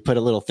 exactly. Put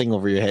a little thing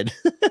over your head.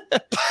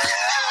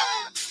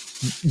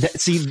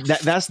 That's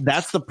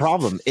the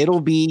problem. It'll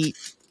be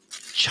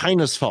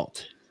China's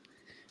fault.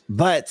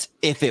 But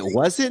if it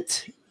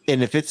wasn't,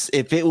 And if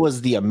it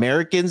was the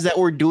Americans that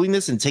were doing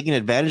this and taking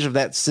advantage of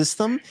that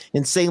system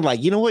and saying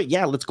like, you know what,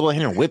 yeah, let's go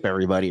ahead and whip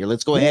everybody, or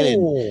let's go ahead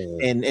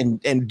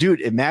and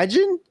dude,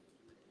 imagine.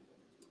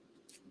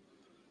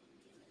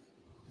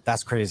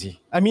 That's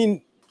crazy. I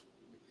mean,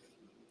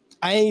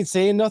 I ain't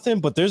saying nothing,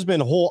 but there's been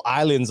whole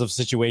islands of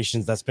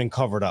situations that's been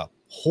covered up.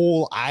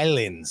 Whole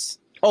islands.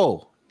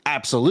 Oh,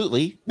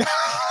 absolutely.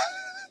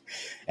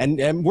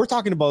 And we're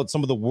talking about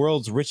some of the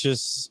world's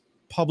richest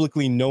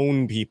publicly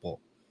known people.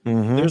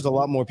 Mm-hmm. There's a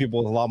lot more people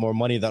with a lot more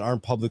money that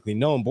aren't publicly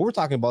known, but we're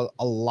talking about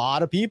a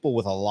lot of people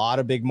with a lot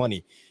of big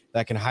money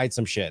that can hide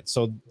some shit.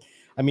 So,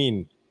 I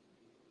mean,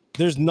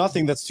 there's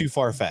nothing that's too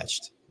far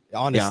fetched.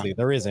 Honestly,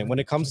 there isn't. When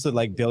it comes to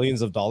like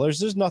billions of dollars,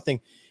 there's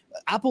nothing.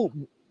 Apple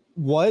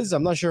was,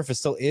 I'm not sure if it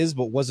still is,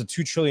 but was a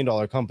 $2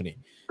 trillion company.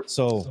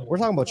 So we're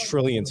talking about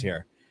trillions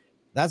here.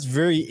 That's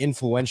very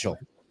influential.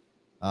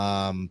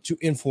 To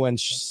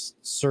influence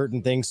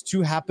certain things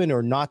to happen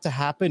or not to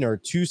happen, or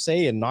to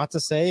say and not to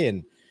say.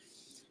 And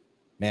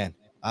man,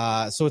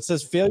 so it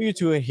says failure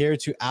to adhere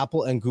to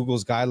Apple and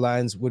Google's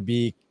guidelines would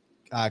be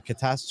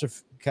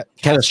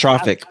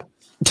catastrophic.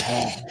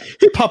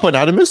 Hey, Pop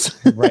Anonymous.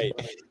 Right.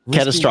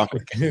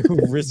 Catastrophic.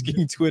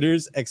 Risking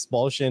Twitter's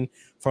expulsion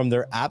from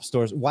their app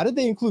stores. Why did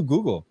they include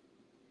Google?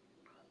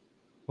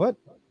 What?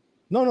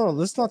 No,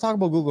 let's not talk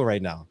about Google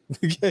right now.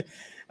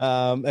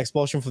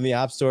 Expulsion from the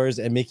app stores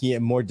and making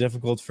it more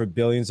difficult for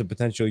billions of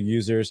potential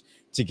users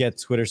to get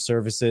Twitter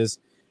services.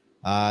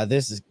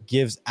 This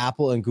gives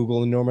Apple and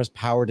Google enormous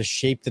power to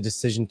shape the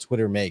decision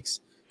Twitter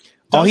makes.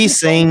 All he's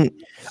saying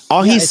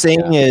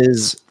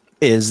is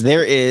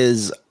there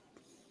is,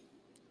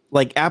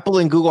 like, Apple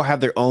and Google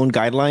have their own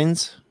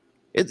guidelines.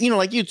 It's,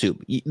 like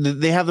YouTube,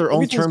 they have their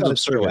own terms of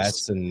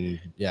service, and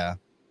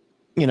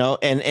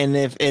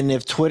and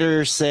if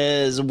Twitter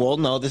says, well,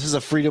 no, this is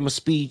a freedom of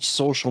speech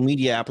social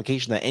media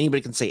application that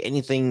anybody can say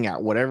anything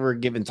at whatever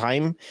given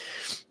time,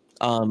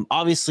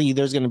 obviously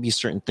there's going to be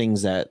certain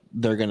things that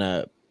they're going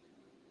to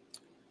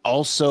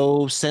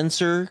also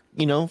censor,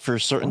 for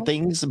certain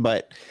things.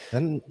 But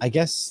then I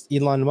guess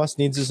Elon Musk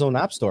needs his own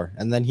app store,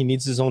 and then he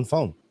needs his own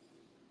phone.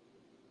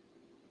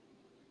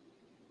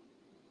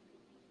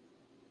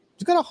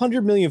 He's got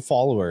 100 million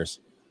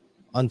followers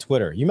on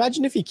Twitter. You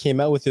imagine if he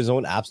came out with his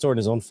own app store and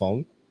his own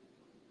phone?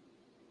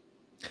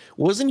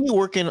 Wasn't he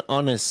working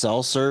on a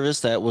cell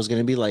service that was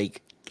going to be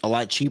like a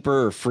lot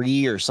cheaper or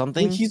free or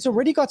something? Well, he's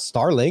already got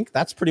Starlink.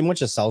 That's pretty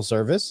much a cell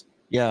service.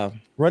 Yeah.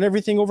 Run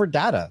everything over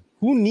data.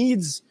 Who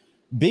needs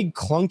big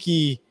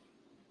clunky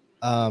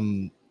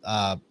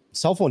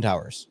cell phone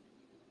towers?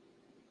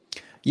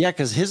 Yeah,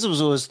 because his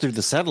was through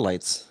the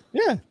satellites.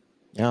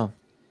 Yeah.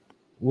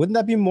 Wouldn't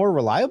that be more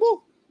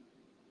reliable?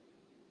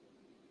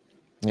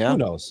 Yeah. Who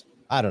knows?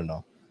 I don't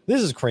know. This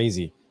is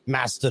crazy.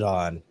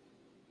 Mastodon.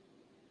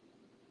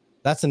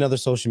 That's another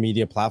social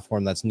media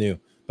platform that's new.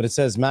 But it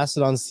says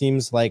Mastodon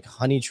seems like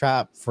honey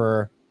trap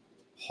for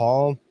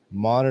hall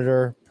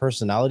monitor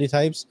personality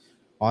types.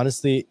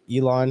 Honestly,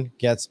 Elon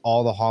gets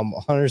all the hall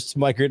monitors to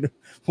migrate.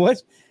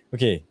 What?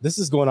 Okay, this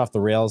is going off the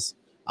rails.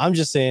 I'm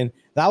just saying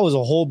that was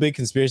a whole big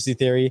conspiracy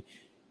theory,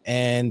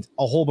 and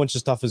a whole bunch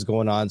of stuff is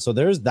going on. So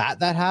there's that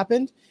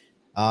happened.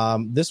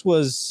 This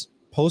was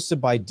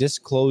posted by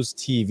Disclosed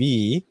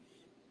TV.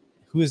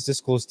 Who is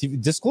Disclosed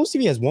TV? Disclosed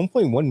TV has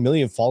 1.1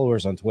 million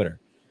followers on Twitter,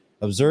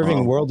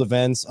 observing world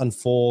events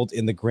unfold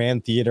in the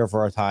grand theater of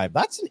our time.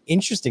 That's an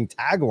interesting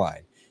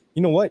tagline.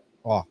 You know what?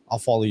 Oh, I'll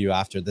follow you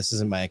after. This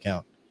isn't my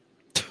account.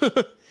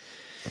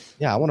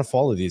 Yeah, I want to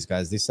follow these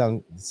guys. They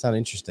sound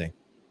interesting.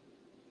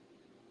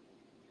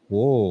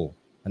 Whoa.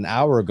 An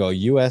hour ago,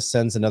 U.S.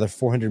 sends another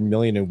 400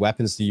 million in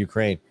weapons to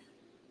Ukraine.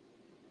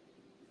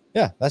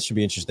 Yeah, that should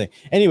be interesting.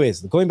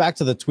 Anyways, going back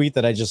to the tweet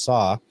that I just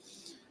saw.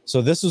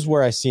 So this is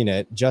where I seen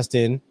it.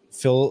 Justin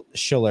Phil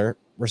Schiller,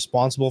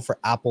 responsible for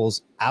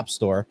Apple's App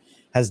Store,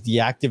 has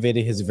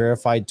deactivated his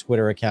verified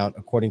Twitter account,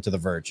 according to The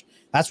Verge.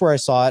 That's where I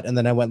saw it, and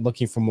then I went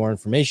looking for more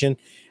information.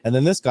 And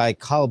then this guy,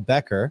 Kyle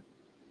Becker,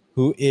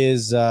 who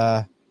is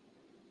a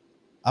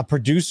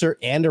producer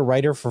and a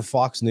writer for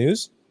Fox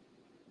News.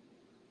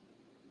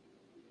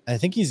 I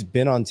think he's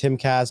been on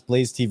Timcast,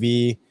 Blaze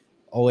TV,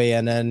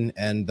 OANN,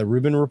 and The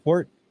Rubin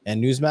Report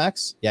and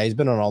Newsmax. Yeah, he's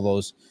been on all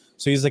those.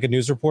 So he's like a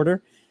news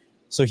reporter.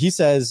 So he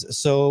says,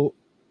 so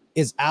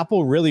is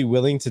Apple really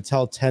willing to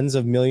tell tens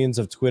of millions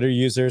of Twitter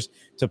users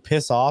to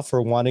piss off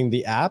for wanting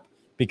the app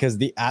because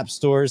the App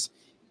Store's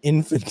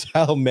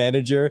infantile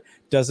manager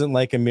doesn't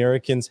like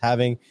Americans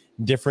having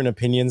different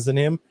opinions than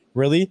him?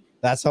 Really?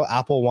 That's how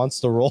Apple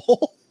wants to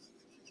roll?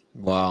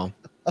 Wow.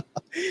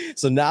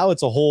 So now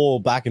it's a whole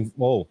back and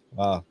whoa.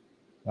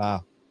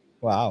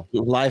 Wow.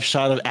 Live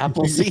shot of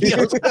Apple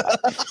CEOs.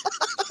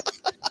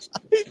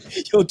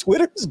 Yo,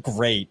 Twitter's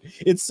great.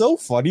 It's so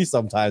funny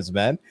sometimes,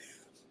 man.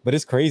 But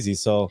it's crazy.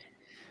 So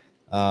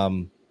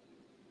I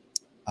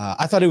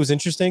thought it was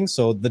interesting.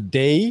 So the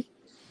day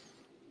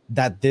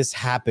that this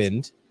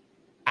happened,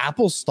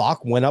 Apple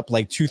stock went up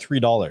like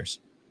 $2-3,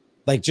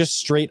 like just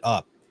straight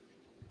up.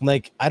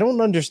 Like, I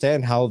don't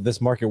understand how this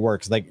market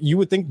works. Like, you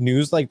would think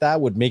news like that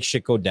would make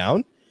shit go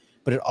down,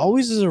 but it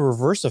always is a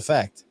reverse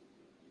effect.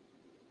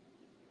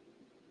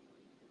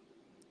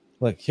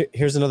 Look,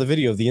 here's another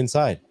video of the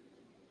inside.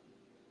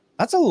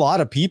 That's a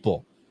lot of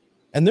people.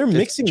 And they're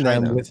mixing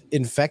them with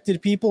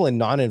infected people and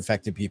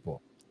non-infected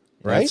people.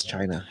 Right? That's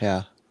China,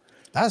 yeah.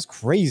 That's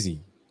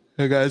crazy.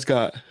 The guy's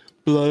got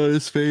blood on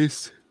his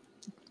face.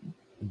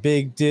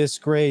 Big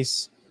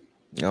disgrace.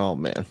 Oh,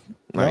 man.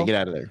 All right, get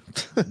out of there.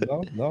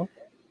 No.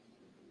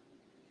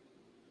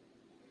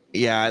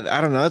 Yeah,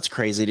 I don't know. That's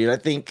crazy, dude. I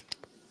think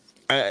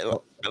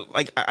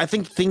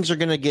things are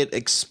gonna get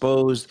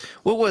exposed.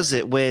 What was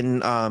it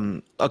when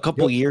a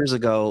couple years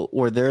ago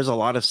where there's a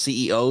lot of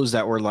CEOs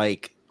that were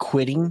like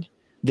quitting?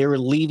 They were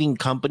leaving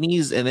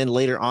companies, and then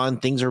later on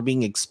things are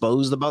being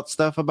exposed about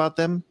stuff about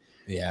them.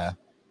 Yeah,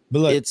 but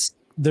look,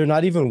 they're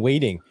not even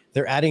waiting.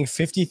 They're adding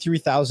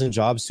 53,000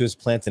 jobs to his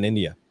plant in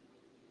India.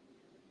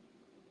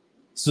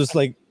 So it's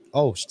like,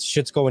 oh,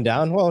 shit's going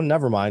down. Well,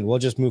 never mind. We'll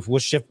just move. We'll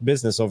shift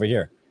business over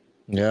here.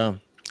 Yeah,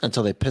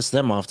 until they piss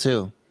them off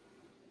too.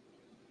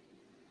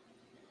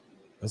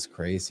 That's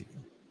crazy.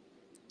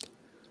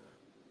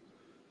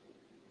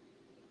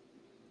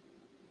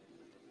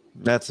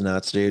 That's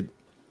nuts, dude.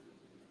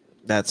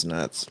 That's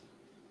nuts.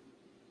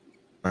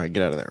 All right,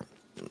 get out of there.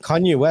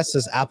 Kanye West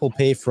says Apple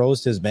Pay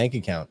froze his bank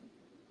account.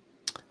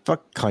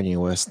 Fuck Kanye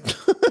West.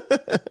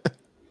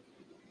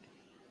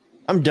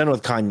 I'm done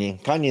with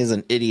Kanye. Kanye is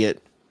an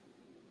idiot.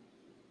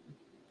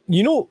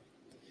 You know,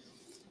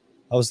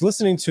 I was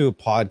listening to a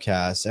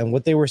podcast, and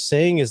what they were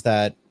saying is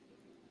that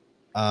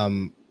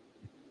Kanye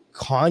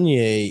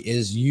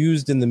is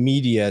used in the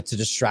media to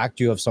distract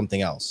you of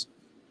something else.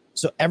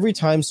 So every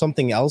time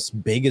something else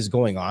big is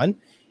going on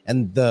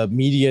and the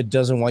media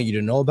doesn't want you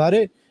to know about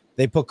it,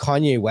 they put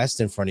Kanye West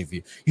in front of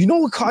you. You know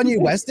what Kanye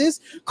West is?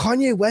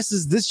 Kanye West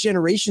is this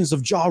generation's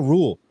of Ja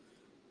Rule.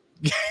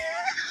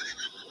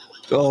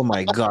 Oh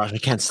my gosh, I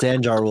can't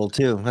stand Ja Rule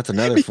too. That's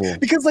another fool.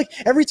 Because like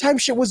every time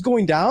shit was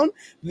going down,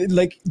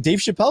 like Dave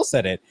Chappelle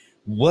said it.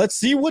 Let's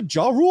see what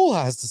Ja Rule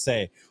has to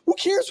say. Who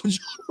cares what Ja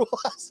Rule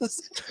has to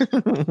say?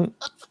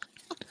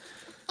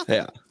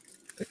 Yeah.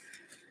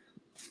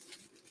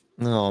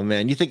 Oh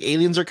man, you think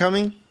aliens are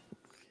coming?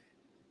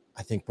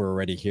 I think we're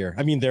already here.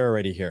 I mean, they're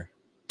already here.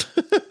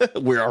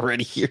 We're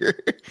already here.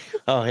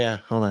 Oh yeah,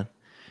 hold on.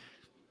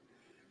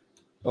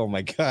 Oh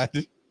my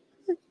god.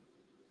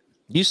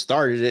 You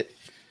started it.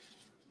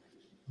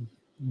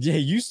 Yeah,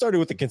 you started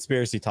with the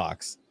conspiracy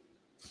talks.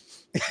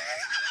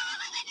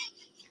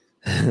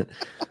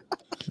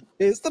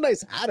 It's the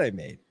nice hat I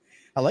made.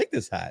 I like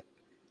this hat.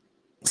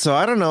 So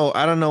I don't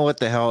know what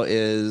the hell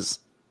is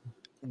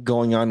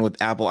going on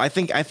with Apple. I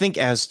think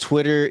as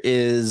Twitter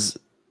is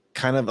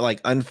kind of like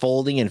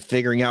unfolding and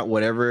figuring out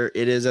whatever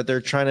it is that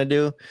they're trying to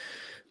do,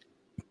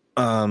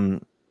 I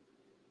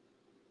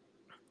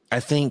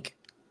think.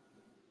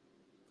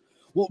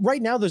 Well,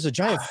 right now there's a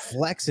giant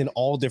flex in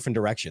all different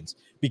directions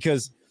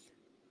because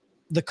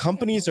the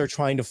companies are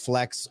trying to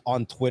flex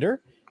on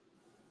Twitter,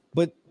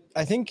 but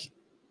I think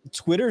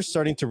Twitter's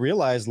starting to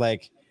realize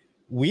like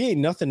we ain't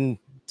nothing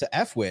to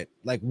F with.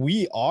 Like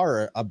we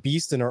are a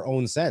beast in our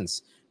own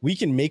sense. We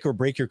can make or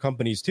break your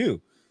companies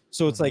too.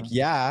 So it's like,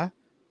 yeah,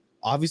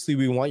 obviously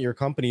we want your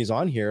companies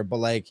on here, but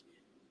like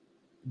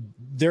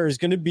there's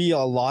going to be a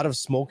lot of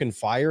smoke and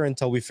fire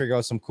until we figure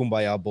out some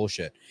kumbaya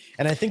bullshit.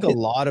 And I think a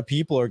lot of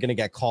people are going to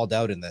get called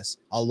out in this.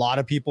 A lot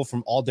of people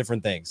from all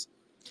different things.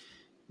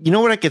 You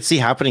know what I could see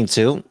happening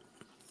too?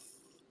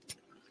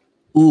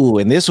 Ooh,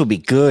 and this will be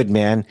good,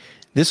 man.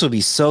 This will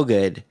be so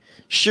good.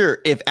 Sure,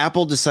 if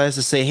Apple decides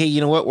to say, hey,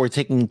 you know what? We're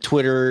taking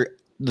the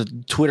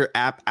Twitter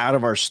app out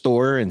of our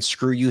store and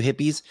screw you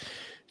hippies.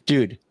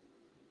 Dude,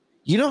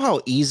 you know how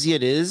easy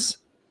it is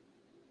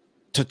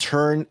to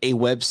turn a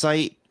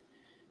website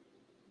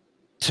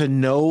to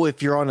know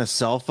if you're on a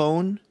cell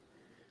phone,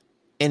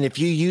 and if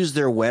you use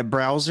their web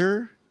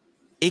browser,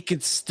 it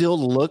could still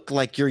look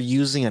like you're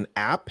using an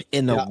app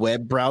in the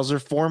web browser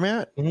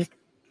format. Mm-hmm.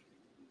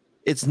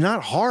 It's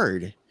not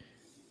hard.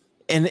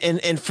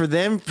 And for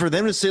them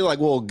to say like,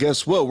 well,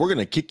 guess what? We're going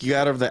to kick you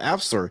out of the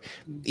App Store.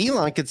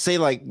 Elon could say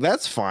like,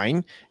 that's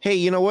fine. Hey,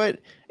 you know what?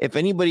 If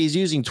anybody's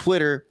using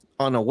Twitter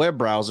on a web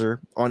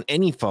browser on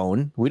any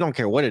phone, we don't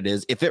care what it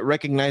is. If it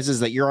recognizes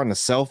that you're on a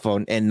cell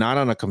phone and not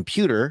on a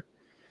computer,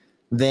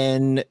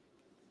 then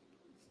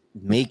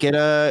make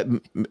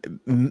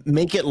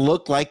it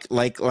look like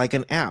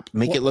an app.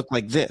 Make it look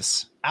like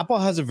this. Apple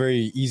has a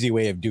very easy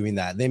way of doing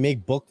that. They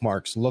make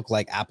bookmarks look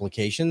like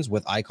applications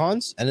with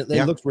icons, and it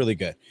looks really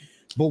good.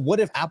 But what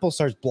if Apple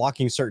starts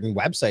blocking certain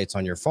websites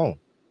on your phone?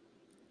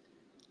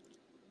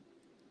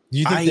 Do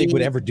you think they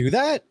would ever do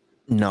that?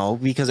 No,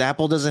 because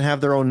Apple doesn't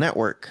have their own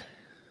network.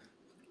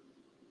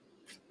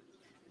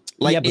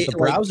 Like, yeah, but the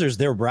browser's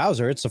their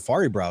browser. It's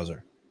Safari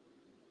browser.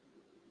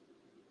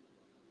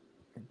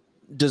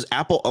 Does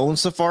Apple own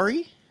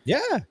Safari?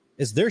 Yeah,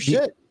 it's their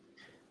shit.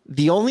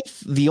 The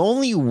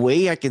only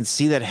way I can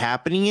see that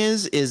happening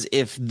is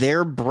if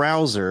their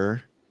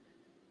browser,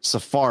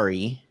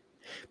 Safari,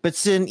 but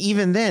then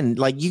even then,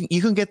 like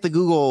you can get the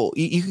Google,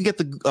 you can get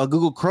the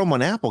Google Chrome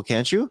on Apple,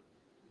 can't you?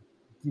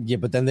 Yeah,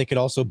 but then they could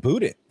also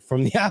boot it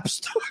from the App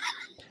Store.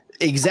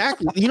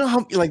 Exactly. You know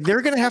how like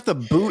they're gonna have to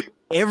boot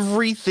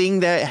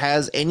everything that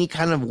has any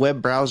kind of web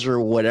browser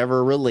or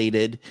whatever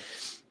related.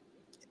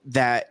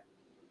 That's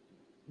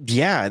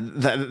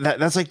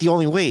like the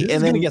only way. This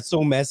is gonna get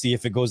so messy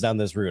if it goes down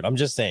this route. I'm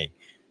just saying.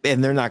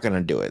 And they're not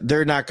gonna do it.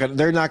 They're not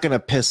gonna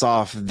piss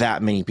off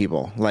that many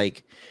people.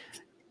 Like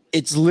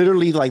it's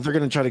literally like they're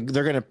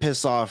gonna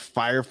piss off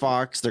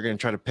Firefox. They're gonna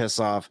try to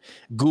piss off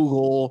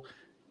Google.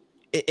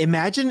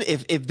 Imagine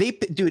if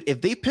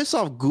they piss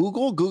off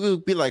Google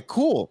would be like,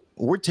 cool,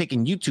 we're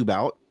taking YouTube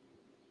out.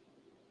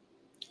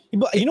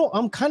 But you know,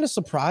 I'm kind of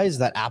surprised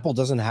that Apple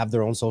doesn't have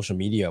their own social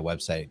media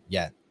website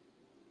yet.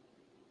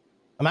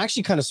 I'm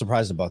actually kind of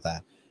surprised about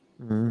that.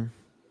 Mm-hmm.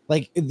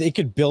 Like they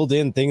could build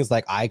in things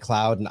like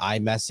iCloud and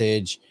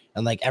iMessage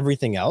and like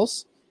everything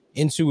else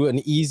into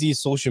an easy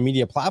social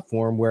media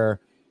platform where,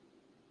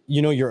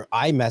 you know, your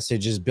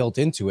iMessage is built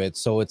into it.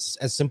 So it's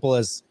as simple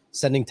as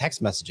sending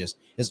text messages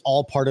is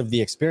all part of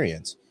the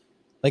experience.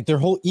 Like their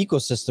whole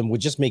ecosystem would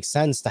just make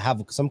sense to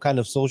have some kind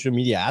of social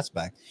media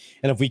aspect.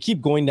 And if we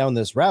keep going down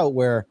this route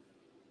where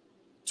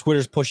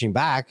Twitter's pushing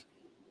back,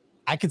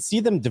 I could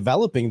see them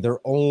developing their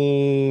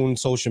own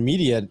social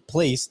media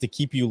place to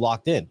keep you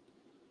locked in.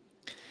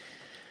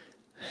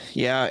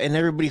 Yeah, and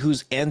everybody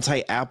who's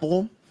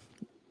anti-Apple,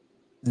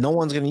 no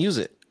one's going to use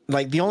it.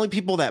 Like the only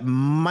people that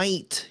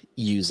might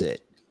use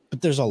it.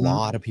 But there's a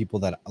lot of people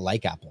that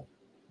like Apple.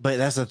 But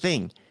that's the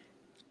thing.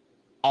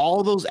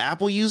 All those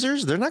Apple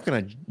users, they're not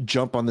going to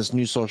jump on this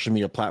new social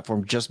media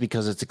platform just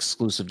because it's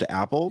exclusive to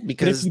Apple.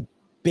 Because if you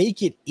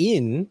bake it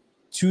in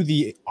to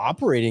the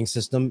operating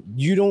system,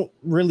 you don't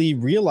really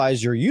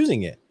realize you're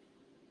using it.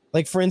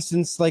 Like, for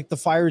instance, like the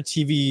Fire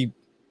TV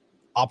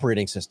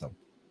operating system.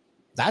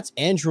 That's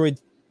Android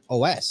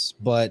OS,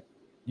 but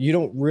you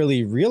don't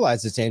really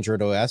realize it's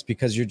Android OS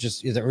because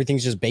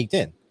everything's just baked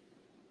in.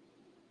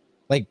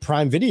 Like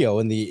Prime Video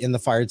in the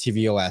Fire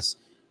TV OS.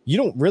 You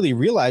don't really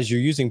realize you're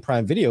using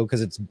Prime Video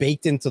because it's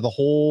baked into the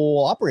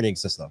whole operating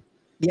system.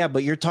 Yeah,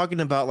 but you're talking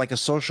about like a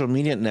social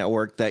media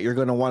network that you're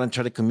going to want to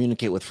try to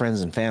communicate with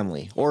friends and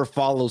family or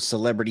follow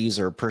celebrities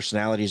or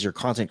personalities or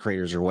content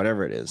creators or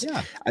whatever it is.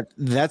 Yeah,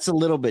 that's a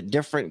little bit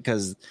different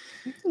because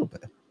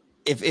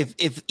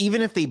if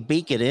even if they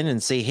bake it in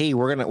and say, hey,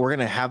 we're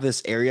gonna have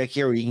this area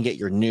here where you can get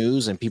your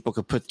news and people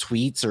could put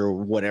tweets or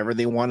whatever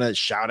they want to,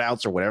 shout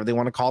outs or whatever they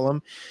want to call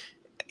them.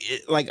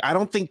 Like, I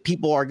don't think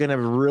people are going to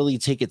really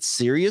take it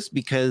serious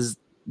because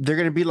they're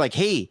going to be like,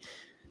 hey,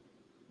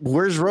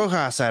 where's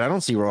Rojas at? I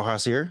don't see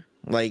Rojas here.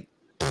 Like,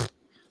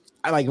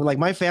 I like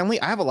my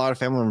family. I have a lot of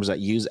family members that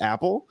use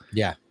Apple.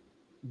 Yeah.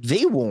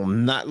 They will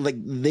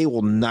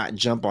not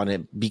jump on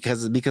it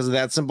because of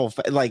that simple.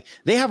 Like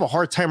they have a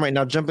hard time right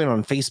now jumping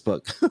on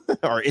Facebook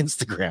or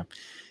Instagram,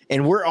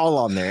 and we're all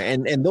on there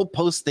and they'll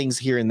post things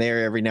here and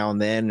there every now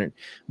and then.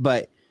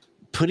 But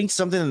putting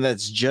something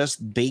that's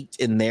just baked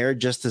in there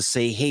just to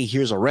say, hey,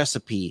 here's a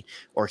recipe,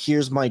 or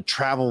here's my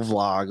travel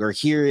vlog, or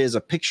here is a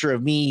picture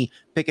of me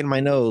picking my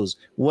nose,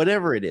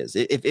 whatever it is.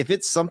 If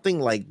it's something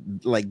like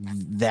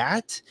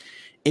that,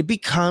 it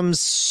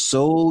becomes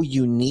so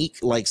unique.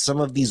 Like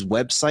some of these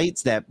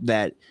websites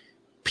that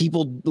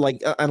people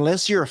like,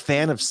 unless you're a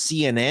fan of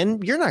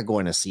CNN, you're not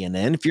going to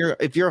CNN.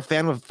 If you're a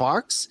fan of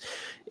Fox,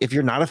 if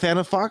you're not a fan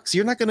of Fox,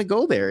 you're not going to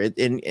go there,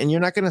 and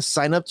you're not going to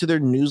sign up to their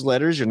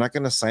newsletters. You're not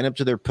going to sign up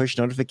to their push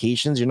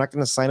notifications. You're not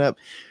going to sign up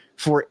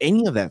for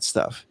any of that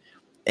stuff.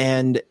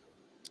 And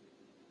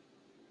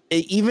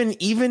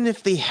even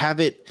if they have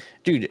it,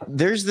 dude,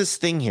 there's this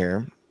thing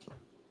here.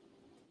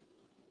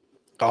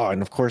 Oh,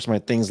 and of course my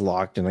thing's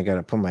locked and I got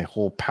to put my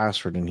whole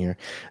password in here.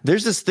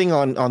 There's this thing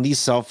on these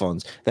cell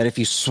phones that if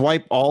you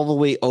swipe all the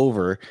way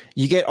over,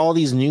 you get all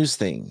these news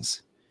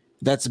things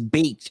that's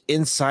baked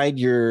inside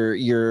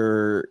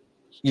your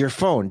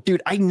phone.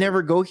 Dude, I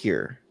never go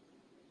here.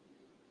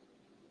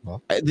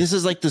 Well, this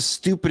is like the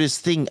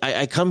stupidest thing.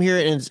 I come here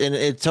and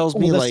it tells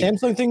me the like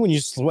Samsung thing when you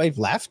swipe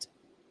left.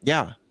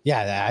 Yeah.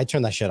 Yeah, I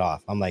turn that shit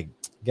off. I'm like,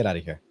 get out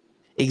of here.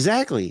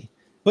 Exactly.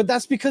 But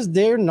that's because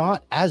they're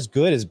not as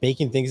good as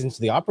baking things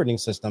into the operating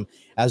system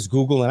as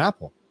Google and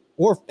Apple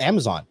or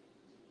Amazon.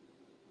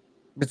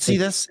 But see,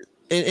 that's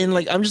and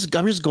like I'm just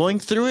going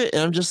through it,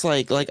 and I'm just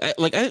like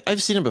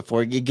I've seen it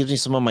before. It gives me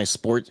some of my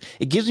sports.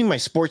 It gives me my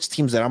sports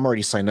teams that I'm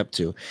already signed up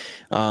to.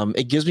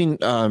 It gives me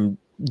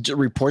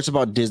reports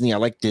about Disney. I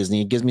like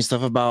Disney. It gives me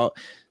stuff about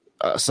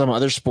some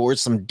other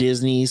sports, some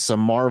Disney, some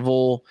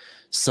Marvel,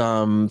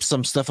 some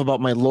stuff about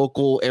my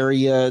local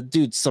area,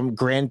 dude, some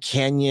Grand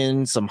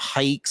Canyon, some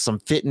hikes, some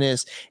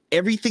fitness,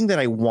 everything that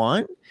I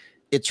want,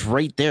 it's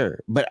right there.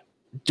 But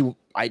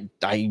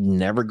I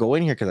never go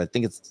in here because I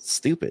think it's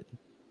stupid.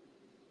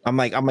 I'm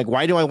like,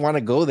 why do I want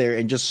to go there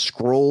and just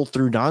scroll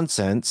through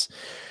nonsense?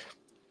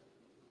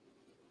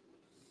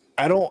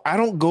 I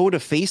don't go to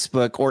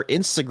Facebook or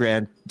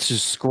Instagram to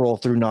scroll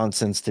through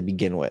nonsense to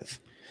begin with.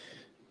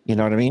 You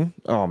know what I mean?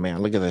 Oh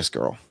man, look at this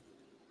girl.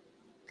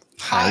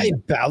 Hi,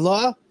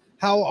 Bella.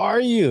 How are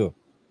you?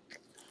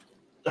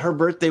 Her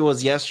birthday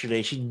was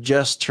yesterday. She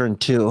just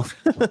turned 2.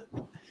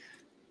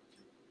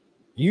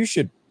 You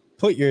should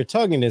put your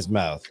tongue in his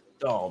mouth.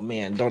 Oh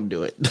man, don't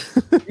do it.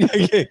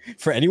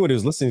 For anyone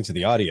who's listening to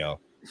the audio,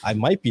 I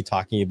might be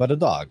talking about a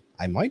dog.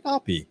 I might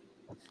not be.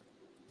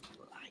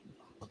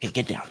 Okay,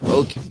 get down.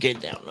 Okay,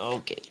 get down.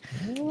 Okay.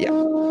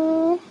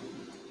 Yeah.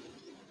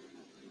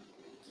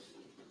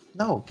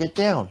 No, get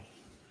down.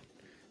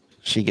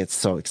 She gets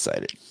so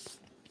excited.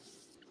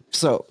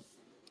 So,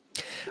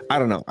 I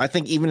don't know. I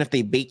think even if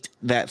they baked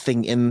that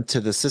thing into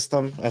the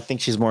system, I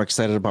think she's more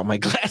excited about my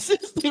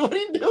glasses. What are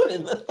you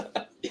doing?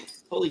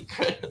 Holy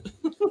crap.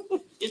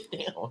 Get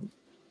down.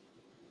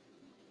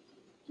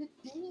 Get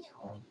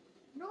down.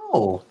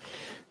 No.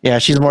 Yeah,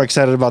 she's more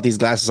excited about these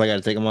glasses. I got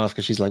to take them off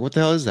because she's like, what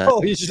the hell is that?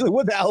 Oh, she's like,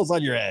 what the hell's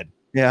on your head?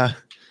 Yeah.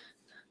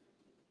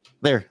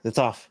 There, it's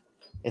off.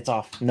 It's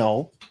off.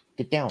 No.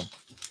 Get down.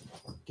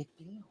 Get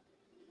down.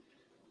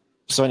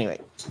 So anyway.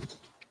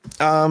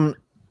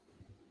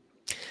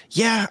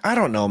 Yeah, I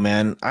don't know,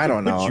 man. I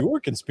don't know. Put your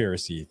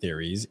conspiracy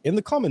theories in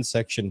the comment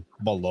section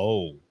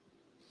below.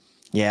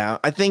 Yeah,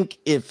 I think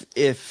if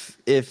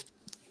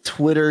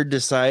Twitter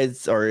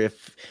decides, or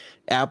if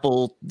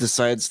Apple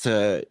decides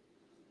to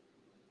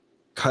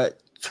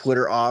cut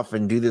Twitter off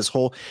and do this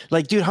whole,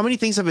 like, dude, how many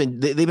things have been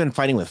they've been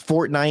fighting with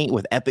Fortnite,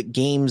 with Epic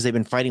Games, they've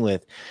been fighting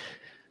with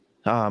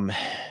weren't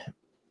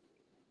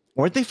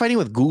they fighting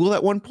with Google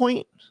at one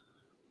point?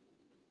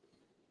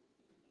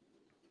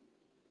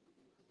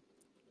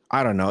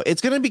 I don't know.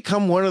 It's going to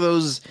become one of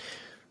those.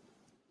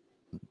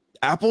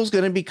 Apple's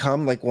going to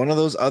become like one of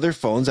those other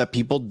phones that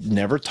people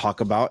never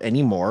talk about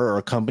anymore, or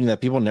a company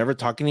that people never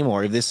talk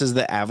anymore. This is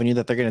the avenue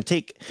that they're going to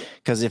take.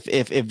 Because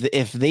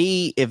if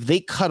they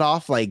cut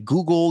off like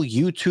Google,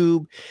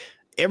 YouTube,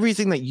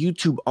 everything that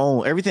YouTube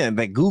owns, everything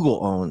that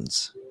Google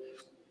owns.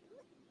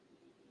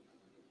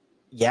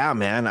 Yeah,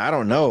 man, I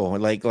don't know.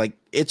 Like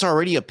it's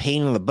already a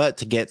pain in the butt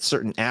to get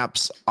certain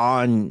apps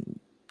on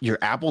your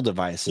Apple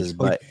devices,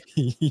 but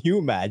you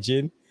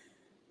imagine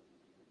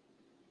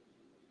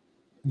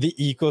the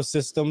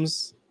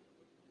ecosystems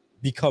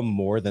become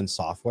more than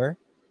software.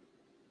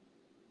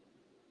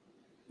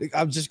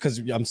 I'm just because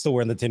I'm still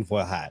wearing the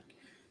tinfoil hat.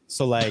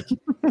 So like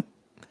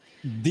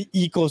the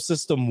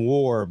ecosystem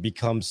war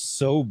becomes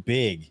so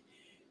big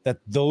that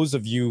those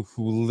of you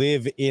who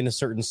live in a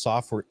certain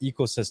software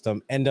ecosystem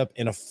end up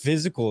in a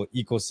physical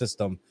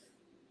ecosystem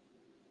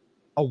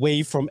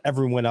away from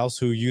everyone else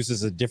who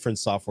uses a different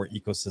software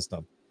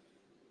ecosystem.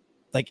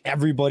 Like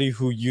everybody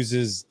who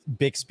uses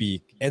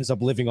Bixby ends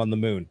up living on the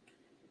moon.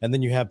 And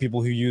then you have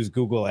people who use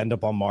Google end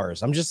up on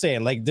Mars. I'm just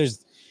saying, like,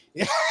 there's...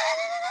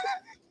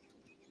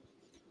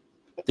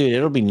 Dude,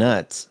 it'll be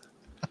nuts.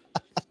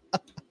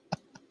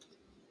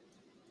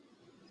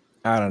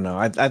 I don't know.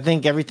 I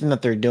think everything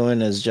that they're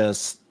doing is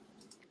just...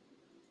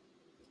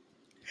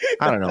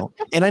 I don't know.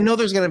 And I know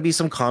there's going to be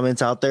some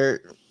comments out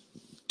there.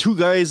 Two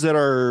guys that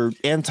are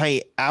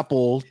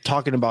anti-Apple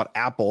talking about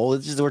Apple.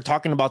 It's just, we're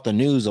talking about the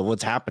news of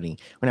what's happening.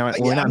 I'm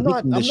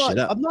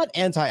not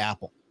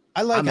anti-Apple.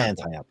 I'm Apple.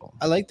 Anti-Apple.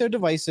 I like their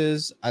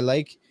devices. I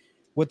like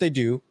what they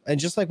do. And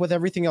just like with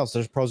everything else,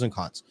 there's pros and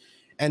cons.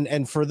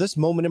 And for this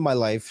moment in my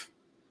life,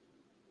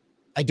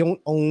 I don't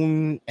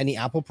own any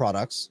Apple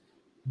products,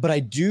 but I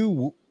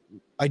do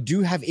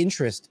have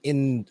interest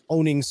in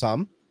owning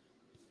some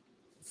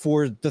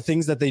for the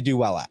things that they do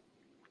well at.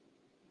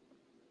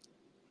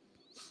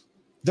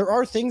 There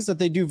are things that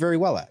they do very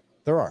well at.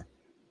 There are.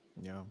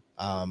 Yeah.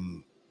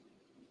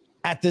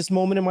 At this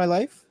moment in my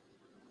life,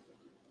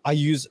 I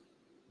use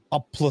a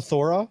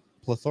plethora,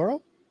 whatever.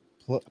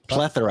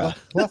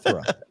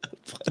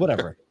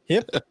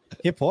 Hip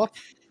hop.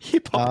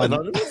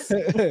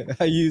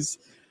 I use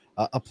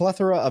a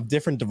plethora of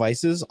different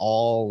devices,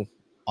 all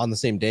on the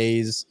same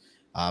days.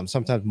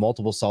 Sometimes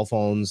multiple cell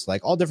phones,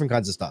 like all different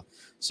kinds of stuff.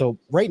 So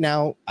right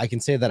now, I can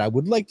say that I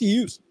would like to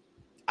use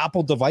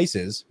Apple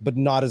devices, but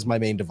not as my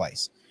main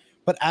device.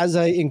 But as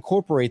I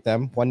incorporate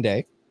them one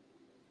day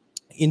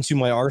into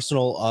my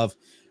arsenal of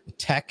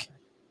tech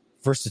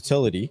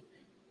versatility,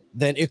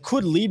 then it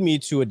could lead me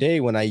to a day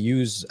when I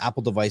use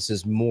Apple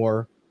devices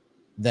more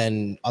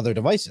than other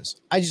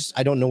devices. I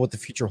don't know what the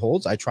future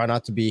holds. I try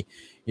not to be,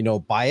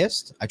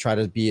 biased. I try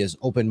to be as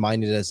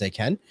open-minded as I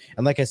can.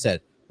 And like I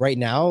said, right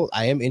now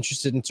I am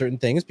interested in certain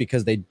things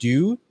because they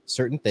do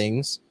certain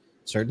things,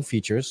 certain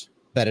features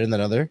better than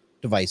other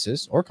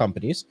devices or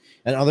companies,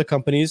 and other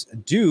companies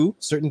do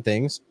certain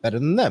things better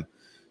than them.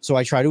 So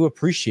I try to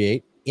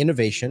appreciate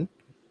innovation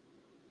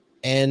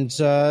and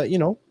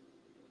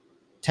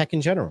tech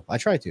in general. I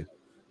try to,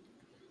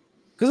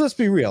 because let's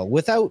be real,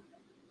 without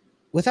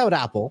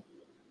Apple,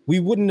 we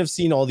wouldn't have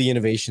seen all the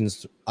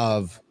innovations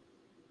of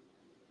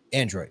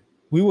Android.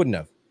 We wouldn't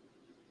have.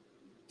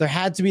 There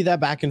had to be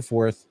that back and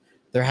forth.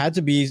 There had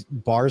to be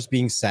bars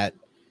being set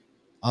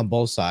on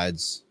both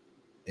sides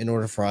in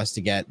order for us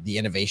to get the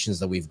innovations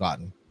that we've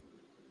gotten.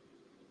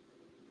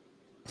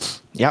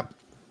 Yep.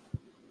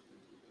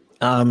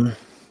 Yeah,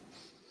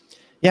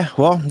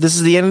 well, this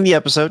is the end of the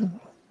episode.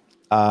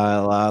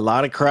 A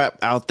lot of crap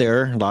out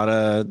there, a lot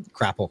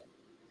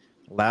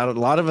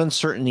of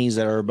uncertainties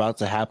that are about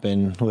to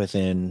happen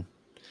within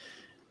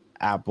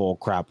Apple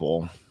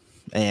crapple.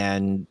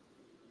 And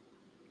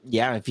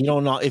Yeah, if you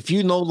don't know, if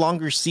you no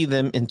longer see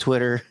them in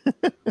Twitter,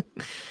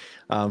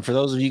 for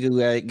those of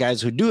you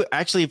guys who do,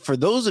 actually, for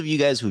those of you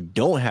guys who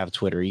don't have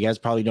Twitter, you guys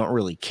probably don't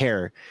really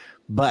care.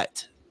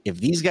 But if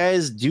these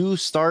guys do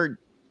start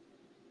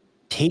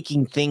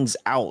taking things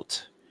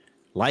out,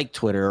 like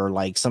Twitter or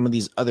like some of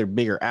these other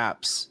bigger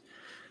apps,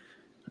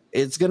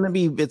 it's gonna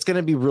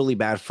be really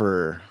bad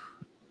for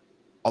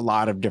a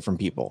lot of different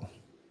people,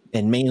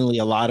 and mainly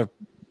a lot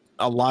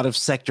of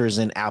sectors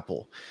in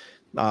Apple.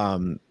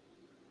 Um,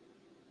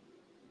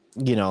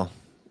 you know,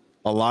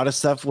 a lot of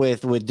stuff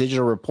with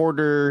digital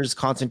reporters,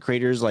 content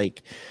creators,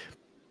 like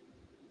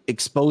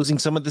exposing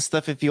some of the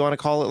stuff, if you want to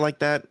call it like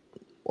that,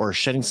 or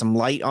shedding some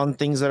light on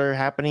things that are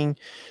happening.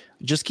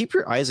 Just keep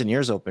your eyes and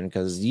ears open,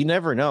 because you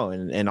never know.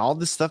 And all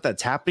this stuff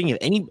that's happening,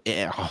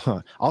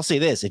 I'll say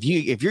this: if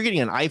you're getting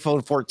an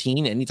iPhone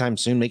 14 anytime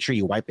soon, make sure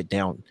you wipe it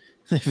down.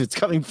 If it's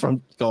coming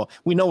from,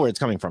 we know where it's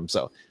coming from,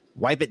 so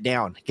wipe it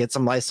down. Get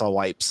some Lysol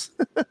wipes.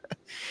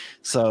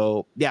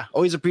 So yeah,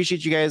 always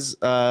appreciate you guys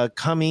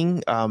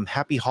coming.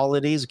 Happy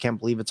holidays. I can't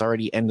believe it's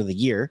already end of the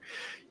year.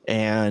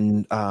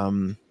 And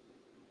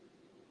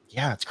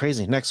yeah, it's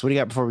crazy. Next, what do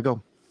you got before we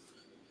go?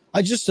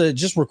 I just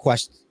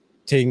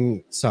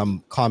requesting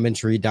some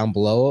commentary down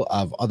below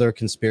of other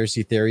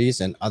conspiracy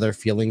theories and other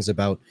feelings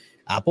about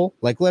Apple.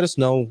 Like, let us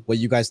know what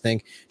you guys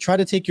think. Try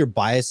to take your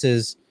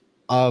biases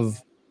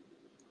of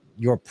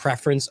your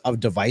preference of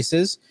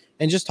devices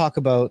and just talk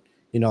about,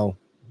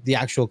 the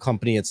actual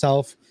company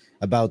itself,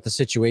 about the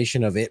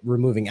situation of it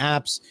removing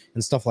apps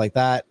and stuff like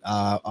that.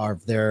 Are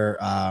there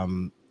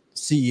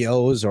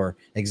CEOs or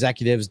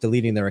executives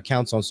deleting their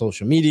accounts on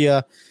social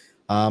media?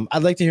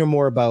 I'd like to hear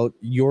more about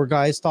your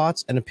guys'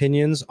 thoughts and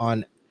opinions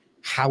on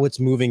how it's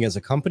moving as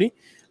a company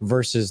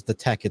versus the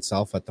tech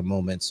itself at the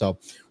moment. So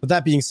with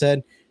that being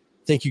said,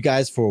 thank you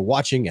guys for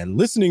watching and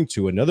listening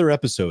to another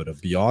episode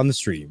of Beyond the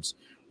Streams.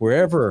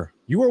 Wherever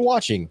you are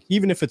watching,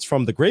 even if it's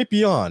from the great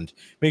beyond,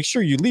 make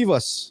sure you leave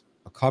us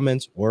a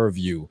comment or a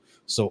review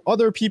so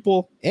other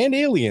people and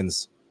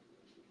aliens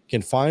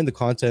can find the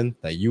content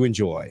that you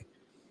enjoy.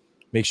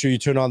 Make sure you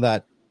turn on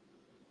that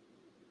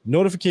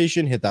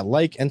notification, hit that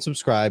like and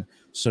subscribe,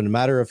 so no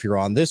matter if you're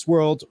on this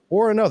world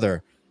or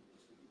another,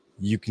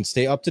 you can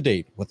stay up to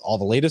date with all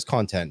the latest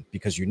content,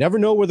 because you never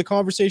know where the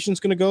conversation is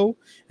going to go,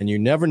 and you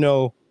never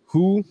know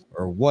who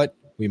or what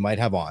we might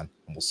have on.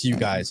 And we'll see you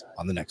guys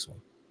on the next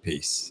one.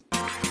 Peace.